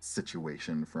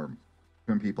situation from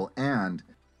people, and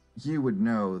you would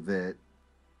know that...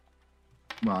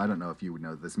 Well, I don't know if you would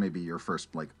know this may be your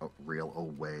first, like, a real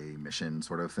away mission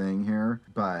sort of thing here,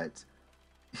 but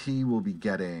he will be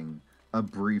getting a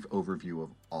brief overview of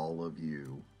all of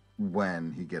you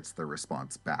when he gets the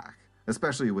response back,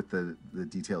 especially with the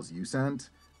details you sent.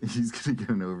 He's going to get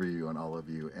an overview on all of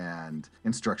you and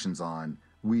instructions on,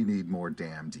 we need more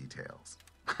damn details.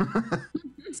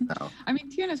 So, I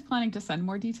mean, Tiana's planning to send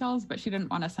more details, but she didn't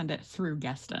want to send it through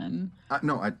Geston.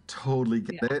 no, I totally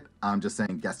get it. I'm just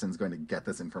saying Geston's going to get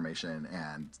this information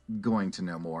and going to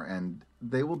know more, and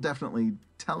they will definitely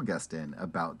tell Geston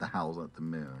about the Howls at the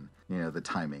Moon, the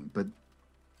timing, but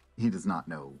he does not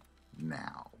know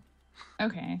now.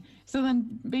 Okay, so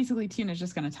then basically Tiana's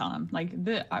just going to tell him, like,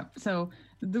 so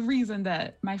the reason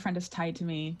that my friend is tied to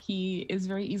me, he is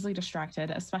very easily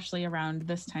distracted, especially around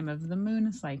this time of the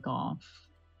moon cycle.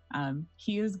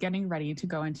 He is getting ready to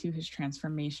go into his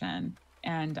transformation,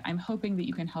 and I'm hoping that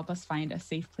you can help us find a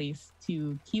safe place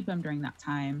to keep him during that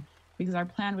time, because our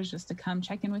plan was just to come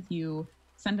check in with you,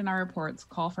 send in our reports,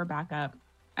 call for backup,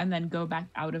 and then go back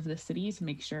out of the city to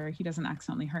make sure he doesn't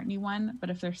accidentally hurt anyone. But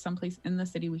if there's someplace in the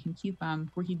city we can keep him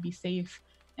where he'd be safe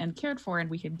and cared for and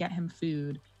we could get him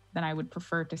food, then I would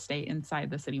prefer to stay inside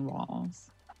the city walls.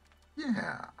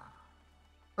 Yeah.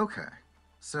 Okay.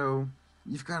 So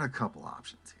you've got a couple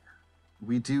options here.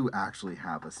 We do actually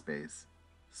have a space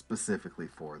specifically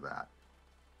for that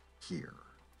here.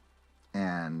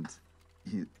 And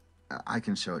I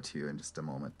can show it to you in just a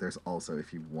moment. There's also,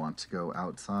 if you want to go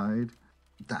outside,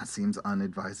 that seems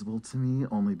unadvisable to me,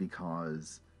 only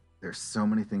because there's so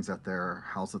many things out there.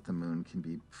 Howls at the Moon can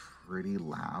be pretty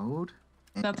loud.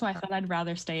 That's why I thought I'd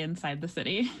rather stay inside the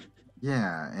city.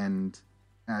 Yeah, and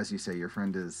as you say, your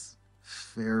friend is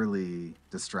fairly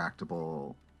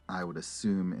distractible. I would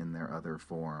assume in their other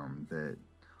form that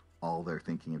all they're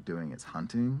thinking of doing is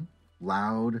hunting.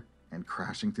 Loud and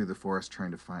crashing through the forest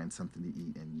trying to find something to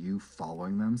eat, and you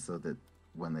following them so that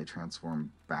when they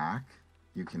transform back,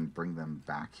 you can bring them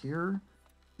back here,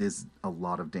 is a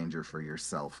lot of danger for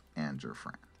yourself and your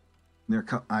friend.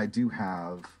 I do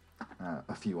have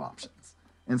a few options.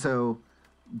 And so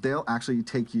they'll actually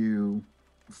take you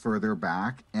further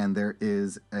back, and there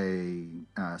is a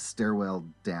stairwell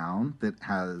down that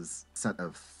has a set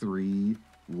of 3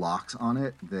 locks on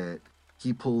it that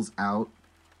he pulls out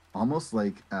almost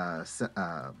like a set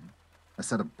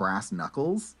of brass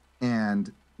knuckles,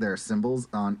 and there are symbols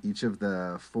on each of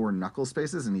the 4 knuckle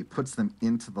spaces, and he puts them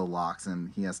into the locks,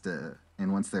 and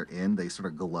once they're in, they sort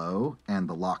of glow, and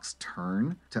the locks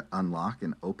turn to unlock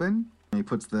and open. And he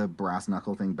puts the brass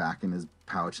knuckle thing back in his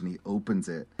pouch, and he opens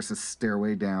it. There's a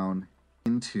stairway down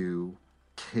into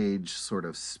cage sort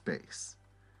of space.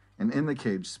 And in the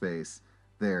cage space,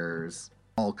 there's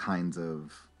all kinds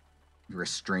of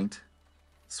restraint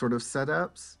sort of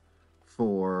setups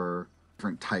for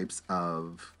different types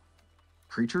of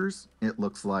creatures. It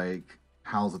looks like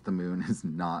Howls at the Moon is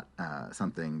not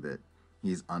something that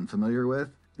he's unfamiliar with.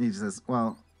 He says,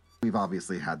 well, we've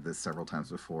obviously had this several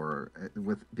times before.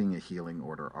 With being a healing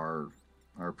order,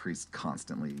 our priests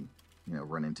constantly,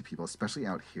 run into people, especially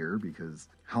out here, because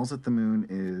Howls at the Moon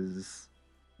is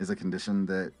a condition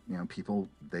that, people,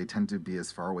 they tend to be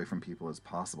as far away from people as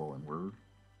possible, and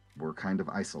we're kind of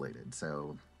isolated.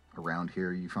 So around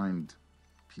here you find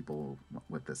people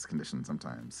with this condition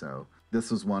sometimes. So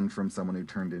this was one from someone who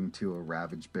turned into a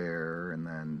ravaged bear, and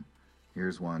then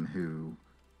here's one who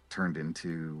turned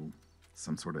into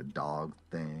some sort of dog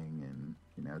thing,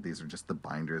 and these are just the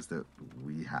binders that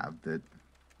we have that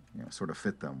sort of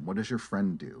fit them. What does your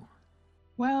friend do?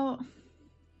 Well,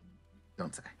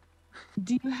 Don't say.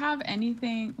 do you have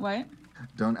anything? What?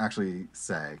 Don't actually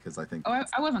say, because I think Oh,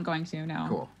 I wasn't going to. No.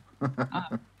 cool.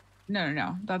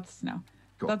 No. That's no.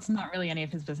 Cool. That's not really any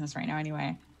of his business right now,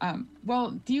 anyway.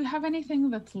 Well, do you have anything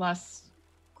that's less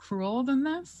cruel than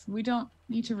this? We don't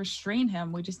need to restrain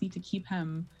him. We just need to keep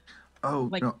him, Oh,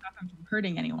 like, no, stop him from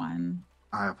hurting anyone.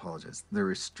 I apologize. The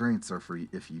restraints are for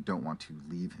if you don't want to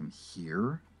leave him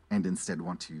here and instead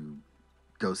want to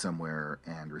go somewhere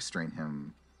and restrain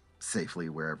him safely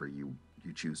wherever you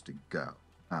choose to go.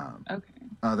 Okay.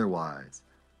 Otherwise,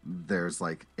 there's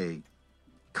like a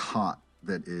cot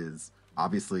that is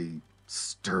obviously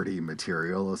sturdy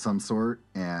material of some sort,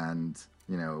 and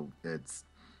it's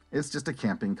just a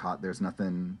camping cot. There's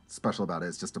nothing special about it.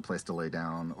 It's just a place to lay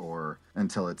down or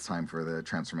until it's time for the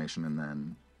transformation, and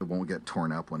then it won't get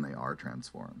torn up when they are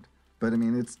transformed. But I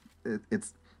mean,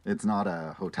 it's not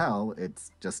a hotel. It's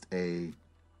just a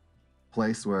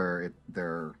place where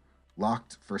they're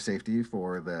locked for safety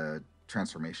for the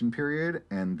transformation period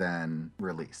and then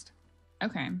released.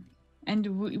 Okay.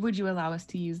 And would you allow us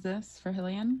to use this for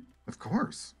Hillian? Of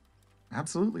course.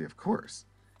 Absolutely, of course.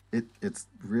 It's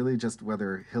really just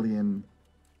whether Hillian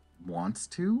wants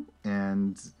to,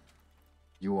 and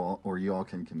you all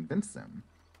can convince them.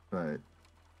 But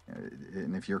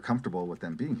and if you're comfortable with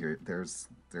them being here, there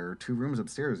are 2 rooms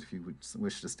upstairs if you would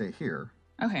wish to stay here.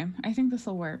 Okay, I think this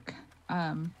will work.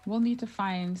 We'll need to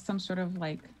find some sort of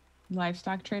like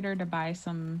livestock trader to buy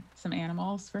some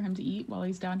animals for him to eat while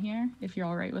he's down here, if you're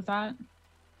all right with that.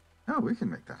 Oh, we can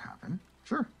make that happen.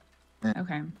 Sure.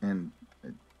 Okay. And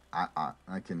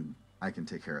I can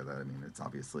take care of that. I mean, it's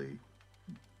obviously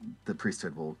the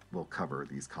priesthood will cover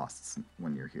these costs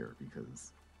when you're here,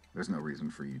 because there's no reason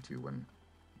for you to when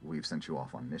we've sent you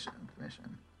off on mission.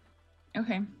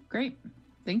 Okay, great.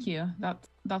 Thank you.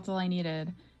 That's all I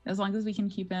needed. As long as we can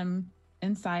keep him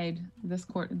inside these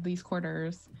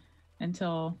quarters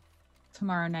until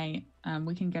tomorrow night,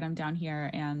 we can get him down here,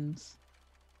 and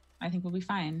I think we'll be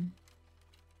fine.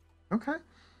 Okay.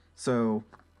 So,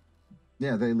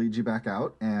 yeah, they lead you back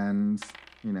out, and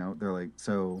they're like,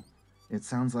 so it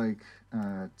sounds like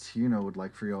Tuna would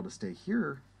like for you all to stay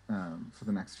here for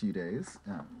the next few days.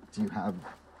 Do you have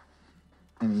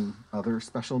any other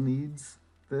special needs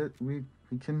that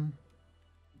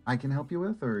I can help you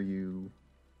with, or you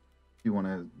want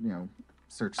to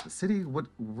search the city? What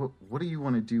do you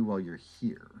want to do while you're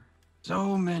here?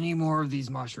 So many more of these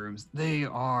mushrooms. They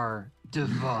are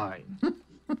divine.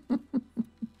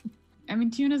 I mean,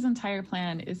 Tuna's entire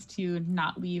plan is to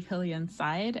not leave Hillian's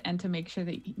side and to make sure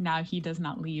that now he does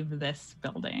not leave this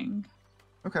building.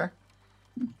 Okay.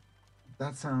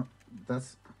 That's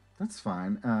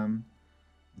fine.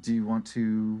 Do you want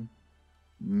to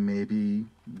maybe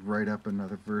write up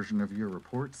another version of your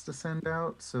reports to send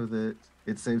out so that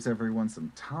it saves everyone some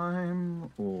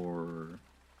time, or?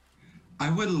 I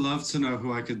would love to know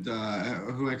who I could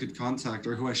contact,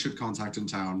 or who I should contact in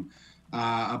town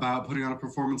about putting on a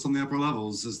performance on the upper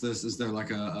levels. Is there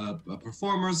like a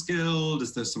performers guild?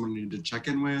 Is there someone you need to check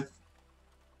in with?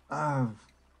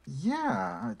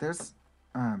 Yeah. There's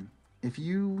if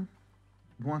you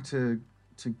want to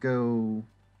go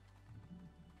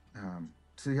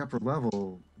to the upper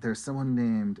level, there's someone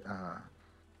named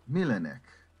Milenik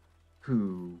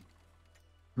who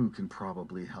can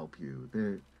probably help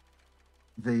you.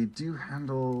 They do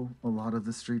handle a lot of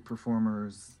the street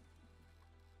performers.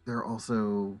 They're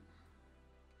also,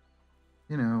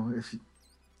 if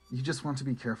you just want to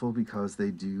be careful, because they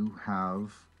do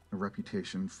have a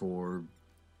reputation for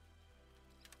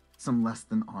some less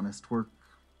than honest work.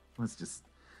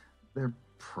 They're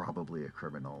probably a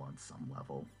criminal on some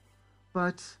level.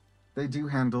 But they do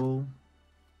handle,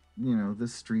 the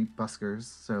street buskers.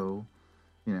 So,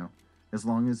 as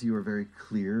long as you are very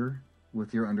clear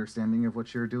with your understanding of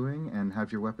what you're doing and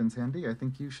have your weapons handy, I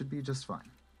think you should be just fine.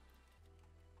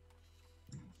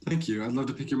 Thank you. I'd love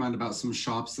to pick your mind about some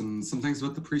shops and some things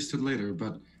about the priesthood later,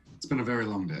 but it's been a very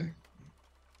long day.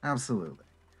 Absolutely.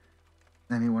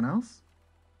 Anyone else?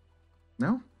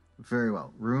 No? Very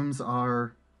well. Rooms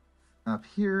are up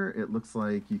here. It looks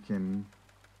like you can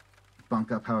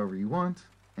bunk up however you want,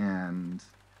 and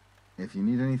if you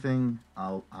need anything,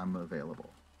 I'm available.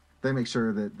 They make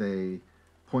sure that they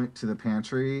point to the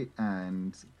pantry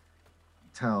and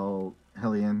tell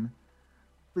Hellion,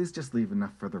 please just leave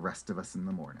enough for the rest of us in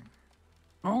the morning.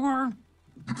 Okay.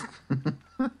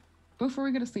 Before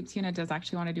we go to sleep, Tina does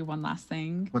actually want to do one last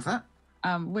thing. What's that?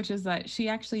 Which is that she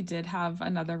actually did have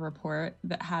another report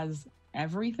that has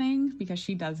everything because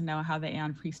she does know how the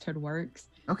Aeon priesthood works.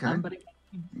 Okay. But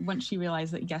once she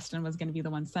realized that Geston was going to be the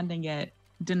one sending it,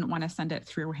 didn't want to send it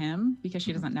through him because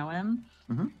she doesn't know him.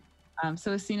 Mm-hmm.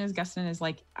 So as soon as Geston is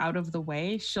like out of the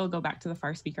way, she'll go back to the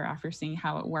Far Speaker after seeing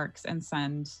how it works and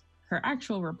send her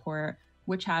actual report,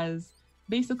 which has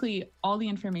basically all the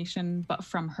information but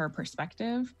from her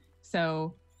perspective.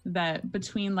 So that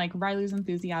between like Rylu's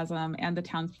enthusiasm and the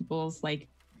townspeople's like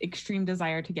extreme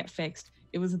desire to get fixed,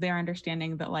 it was their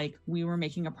understanding that like we were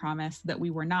making a promise that we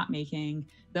were not making,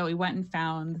 that we went and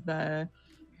found the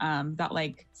that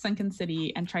like sunken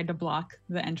city and tried to block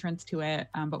the entrance to it,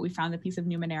 but we found the piece of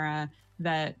Numenera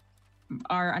that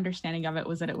our understanding of it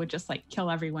was that it would just like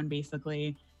kill everyone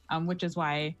basically, which is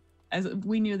why as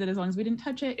we knew that as long as we didn't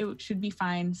touch it, it should be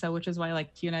fine. So which is why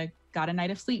like Tina got a night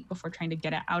of sleep before trying to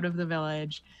get it out of the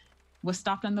village, was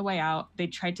stopped on the way out. They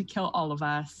tried to kill all of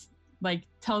us, like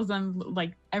tells them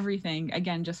like everything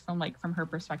again, just from her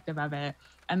perspective of it.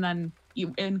 And then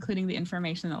including the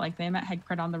information that like they met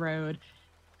Hegpred on the road,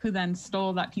 who then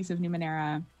stole that piece of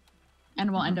Numenera,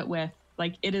 and will end it with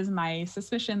like, it is my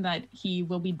suspicion that he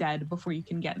will be dead before you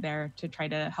can get there to try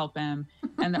to help him.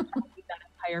 And that probably that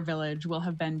entire village will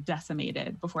have been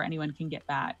decimated before anyone can get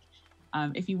back.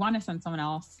 If you want to send someone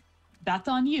else, that's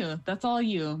on you. That's all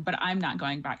you. But I'm not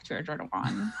going back to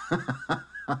Erdradawan.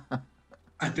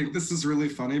 I think this is really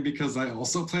funny because I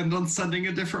also planned on sending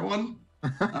a different one.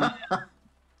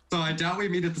 So I doubt we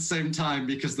meet at the same time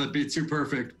because that'd be too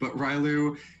perfect. But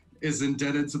Rylu is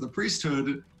indebted to the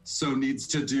priesthood, so needs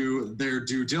to do their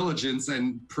due diligence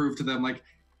and prove to them like,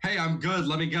 hey, I'm good,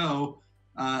 let me go.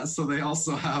 So they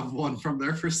also have one from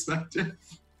their perspective.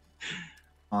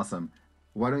 Awesome.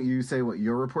 Why don't you say what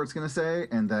your report's going to say,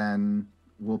 and then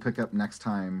we'll pick up next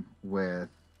time with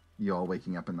you all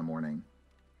waking up in the morning.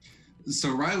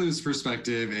 So Rylu's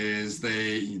perspective is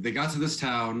they got to this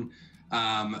town.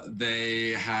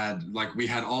 They had we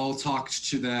had all talked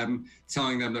to them,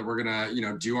 telling them that we're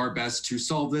gonna, do our best to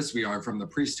solve this. We are from the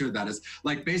priesthood. That is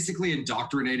like basically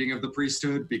indoctrinating of the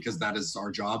priesthood because that is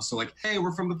our job. So like, hey,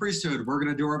 we're from the priesthood. We're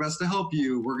gonna do our best to help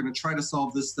you. We're gonna try to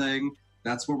solve this thing.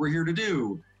 That's what we're here to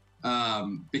do.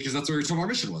 Because that's what we told our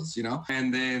mission was,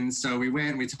 And then so we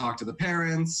went, we talked to the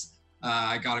parents.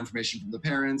 I got information from the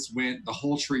parents. Went the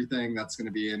whole tree thing. That's going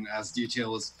to be in as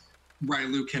detail as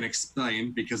Rylu can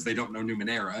explain because they don't know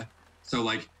Numenera. So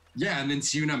and then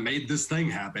Tiuna made this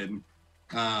thing happen.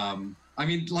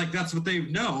 That's what they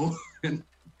know.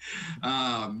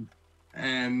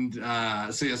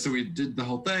 So we did the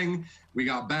whole thing. We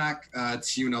got back.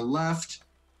 Tiuna left.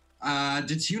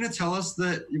 Did Tiuna tell us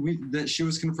that she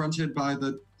was confronted by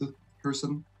the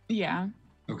person? Yeah.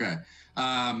 Okay.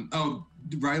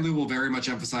 Rylu will very much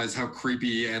emphasize how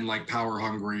creepy and power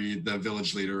hungry the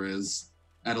village leader is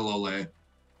at Elole.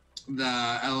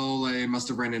 The Elole must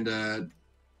have ran into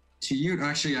Tiuna.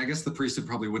 Actually, I guess the priesthood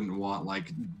probably wouldn't want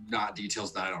not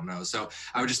details that I don't know. So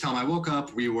I would just tell him I woke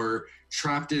up. We were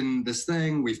trapped in this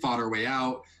thing. We fought our way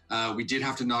out. We did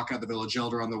have to knock out the village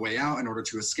elder on the way out in order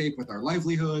to escape with our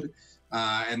livelihood.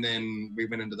 And then we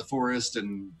went into the forest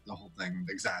and the whole thing.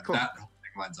 Cool. That whole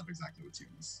thing lines up exactly with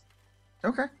Tiuna's.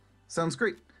 Okay, sounds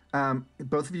great.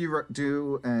 Both of you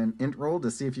do an int roll to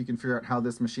see if you can figure out how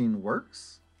this machine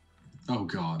works. Oh,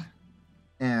 God.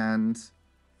 And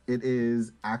it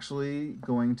is actually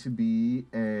going to be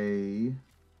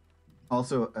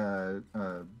also a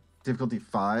difficulty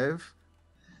 5.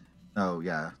 Oh,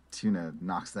 yeah. Tiuna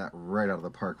knocks that right out of the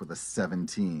park with a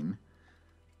 17.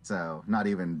 So not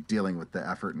even dealing with the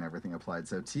effort and everything applied.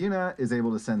 So Tiuna is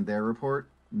able to send their report,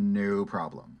 no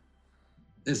problem.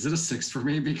 Is it a 6 for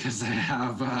me because I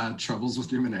have troubles with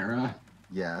Numenera?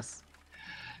 Yes.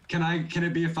 Can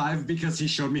it be a 5 because he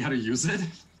showed me how to use it?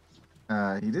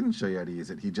 He didn't show you how to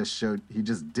use it. He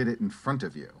just did it in front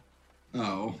of you.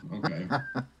 Oh, okay.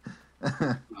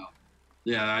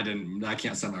 Yeah, I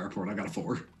can't send my report. I got a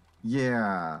 4.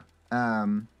 Yeah.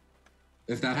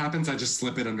 If that happens, I just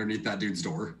slip it underneath that dude's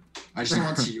door. I just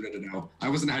want Tiuna to know. I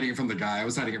wasn't hiding it from the guy. I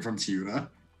was hiding it from Tiuna.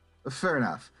 Fair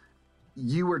enough.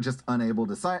 You were just unable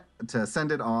to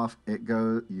send it off.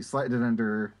 You slide it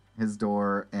under his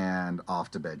door, and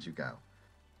off to bed you go.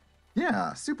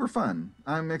 Yeah, super fun.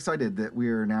 I'm excited that we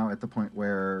are now at the point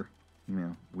where,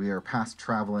 we are past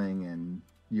traveling and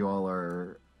you all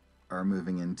are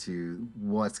moving into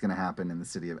what's going to happen in the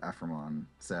city of Ephraimon.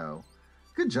 So,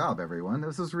 good job, everyone.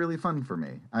 This was really fun for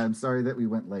me. I'm sorry that we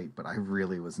went late, but I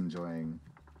really was enjoying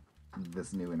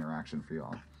this new interaction for you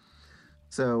all.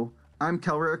 So, I'm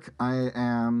Kelric. I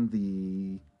am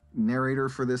the narrator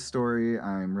for this story.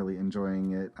 I'm really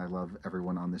enjoying it. I love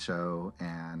everyone on the show,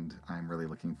 and I'm really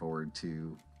looking forward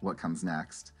to what comes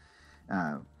next.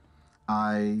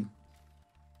 I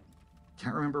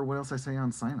can't remember what else I say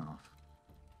on sign off.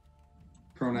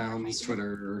 Pronouns,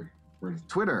 Twitter.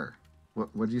 Twitter.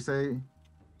 What did you say,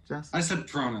 Jess? I said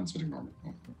pronouns, but ignore me.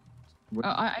 What? Oh,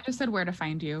 I just said where to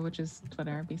find you, which is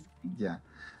Twitter, basically. Yeah.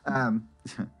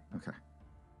 Okay.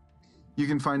 You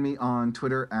can find me on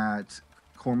Twitter at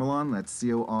Cormallon, that's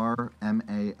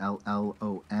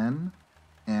CORMALLON,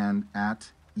 and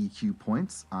at EQ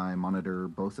Points. I monitor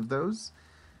both of those.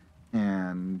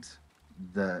 And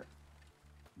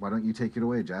why don't you take it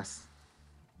away, Jess?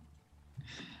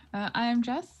 I'm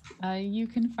Jess. You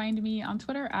can find me on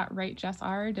Twitter at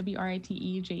WriteJessR,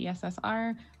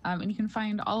 WRITEJESSR. And you can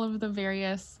find all of the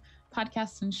various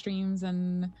podcasts and streams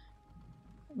and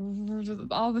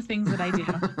all the things that I do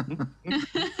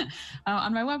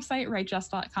on my website,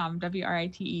 writejess.com,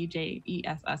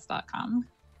 WRITEJESS.com.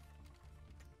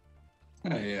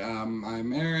 Hey,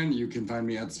 I'm Aaron. You can find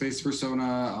me at Space Persona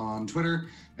on Twitter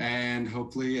and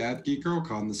hopefully at Geek Girl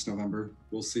Con this November.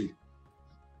 We'll see.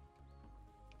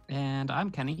 And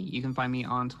I'm Kenny. You can find me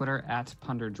on Twitter at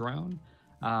PunderDrone.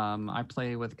 I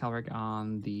play with Kelric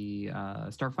on the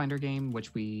Starfinder game,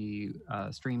 which we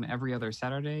stream every other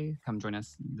Saturday. Come join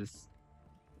us this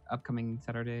upcoming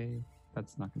Saturday.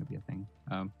 That's not going to be a thing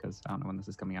because I don't know when this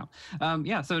is coming out.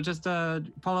 So just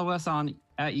follow us on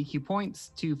at EQ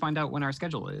Points to find out when our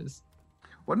schedule is.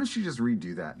 Why don't you just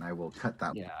redo that and I will cut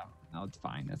that. Yeah. No, it's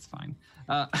fine. It's fine.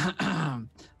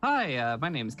 Hi, my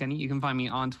name is Kenny. You can find me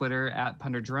on Twitter at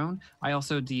PunderDrone. I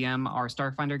also DM our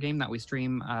Starfinder game that we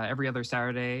stream every other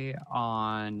Saturday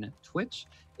on Twitch.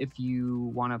 If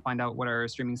you want to find out what our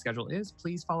streaming schedule is,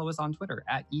 please follow us on Twitter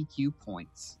at EQ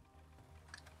Points.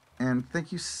 And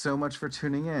thank you so much for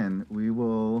tuning in. We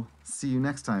will see you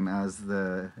next time as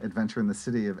the adventure in the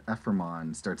city of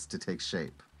Ephraimon starts to take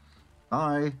shape.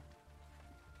 Bye.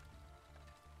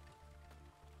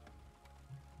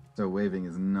 So waving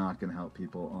is not going to help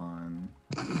people on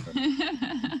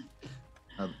the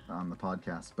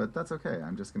podcast, but that's okay.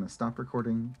 I'm just going to stop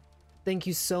recording. Thank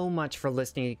you so much for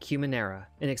listening to Cumanera,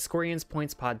 an Experience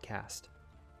Points podcast.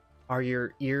 Are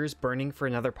your ears burning for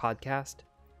another podcast?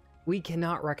 We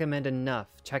cannot recommend enough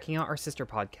checking out our sister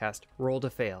podcast, Roll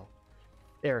to Fail.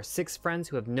 There are 6 friends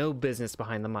who have no business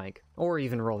behind the mic, or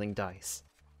even rolling dice.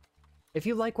 If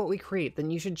you like what we create, then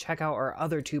you should check out our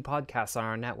other 2 podcasts on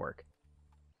our network.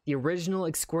 The original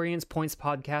Experience Points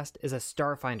podcast is a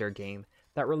Starfinder game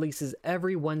that releases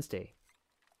every Wednesday.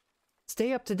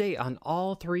 Stay up to date on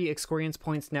all 3 Experience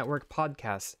Points Network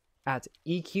podcasts at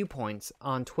EQ Points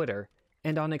on Twitter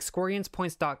and on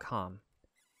experiencepoints.com.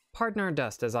 Pardon our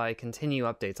dust as I continue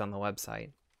updates on the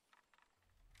website.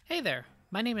 Hey there,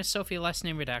 my name is Sophie Last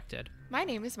Name Redacted. My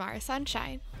name is Mara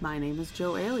Sunshine. My name is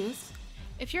Joe Alias.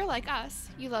 If you're like us,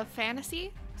 you love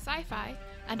fantasy, sci-fi,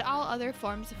 and all other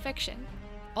forms of fiction.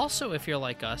 Also, if you're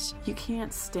like us, you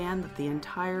can't stand that the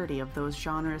entirety of those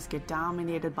genres get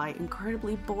dominated by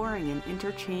incredibly boring and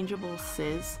interchangeable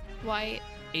cis, white,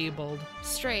 abled,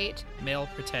 straight, male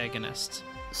protagonists.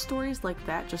 Stories like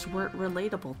that just weren't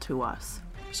relatable to us.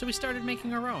 So we started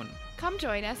making our own. Come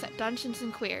join us at Dungeons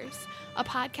 & Queers, a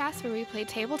podcast where we play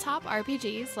tabletop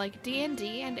RPGs like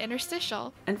D&D and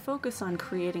Interstitial, and focus on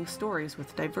creating stories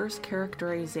with diverse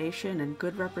characterization and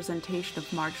good representation of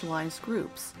marginalized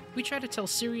groups. We try to tell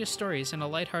serious stories in a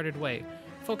lighthearted way,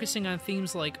 focusing on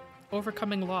themes like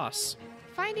overcoming loss,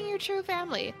 finding your true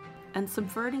family, and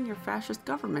subverting your fascist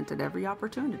government at every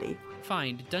opportunity.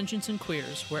 Find Dungeons &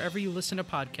 Queers wherever you listen to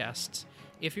podcasts,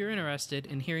 if you're interested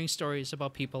in hearing stories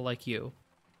about people like you.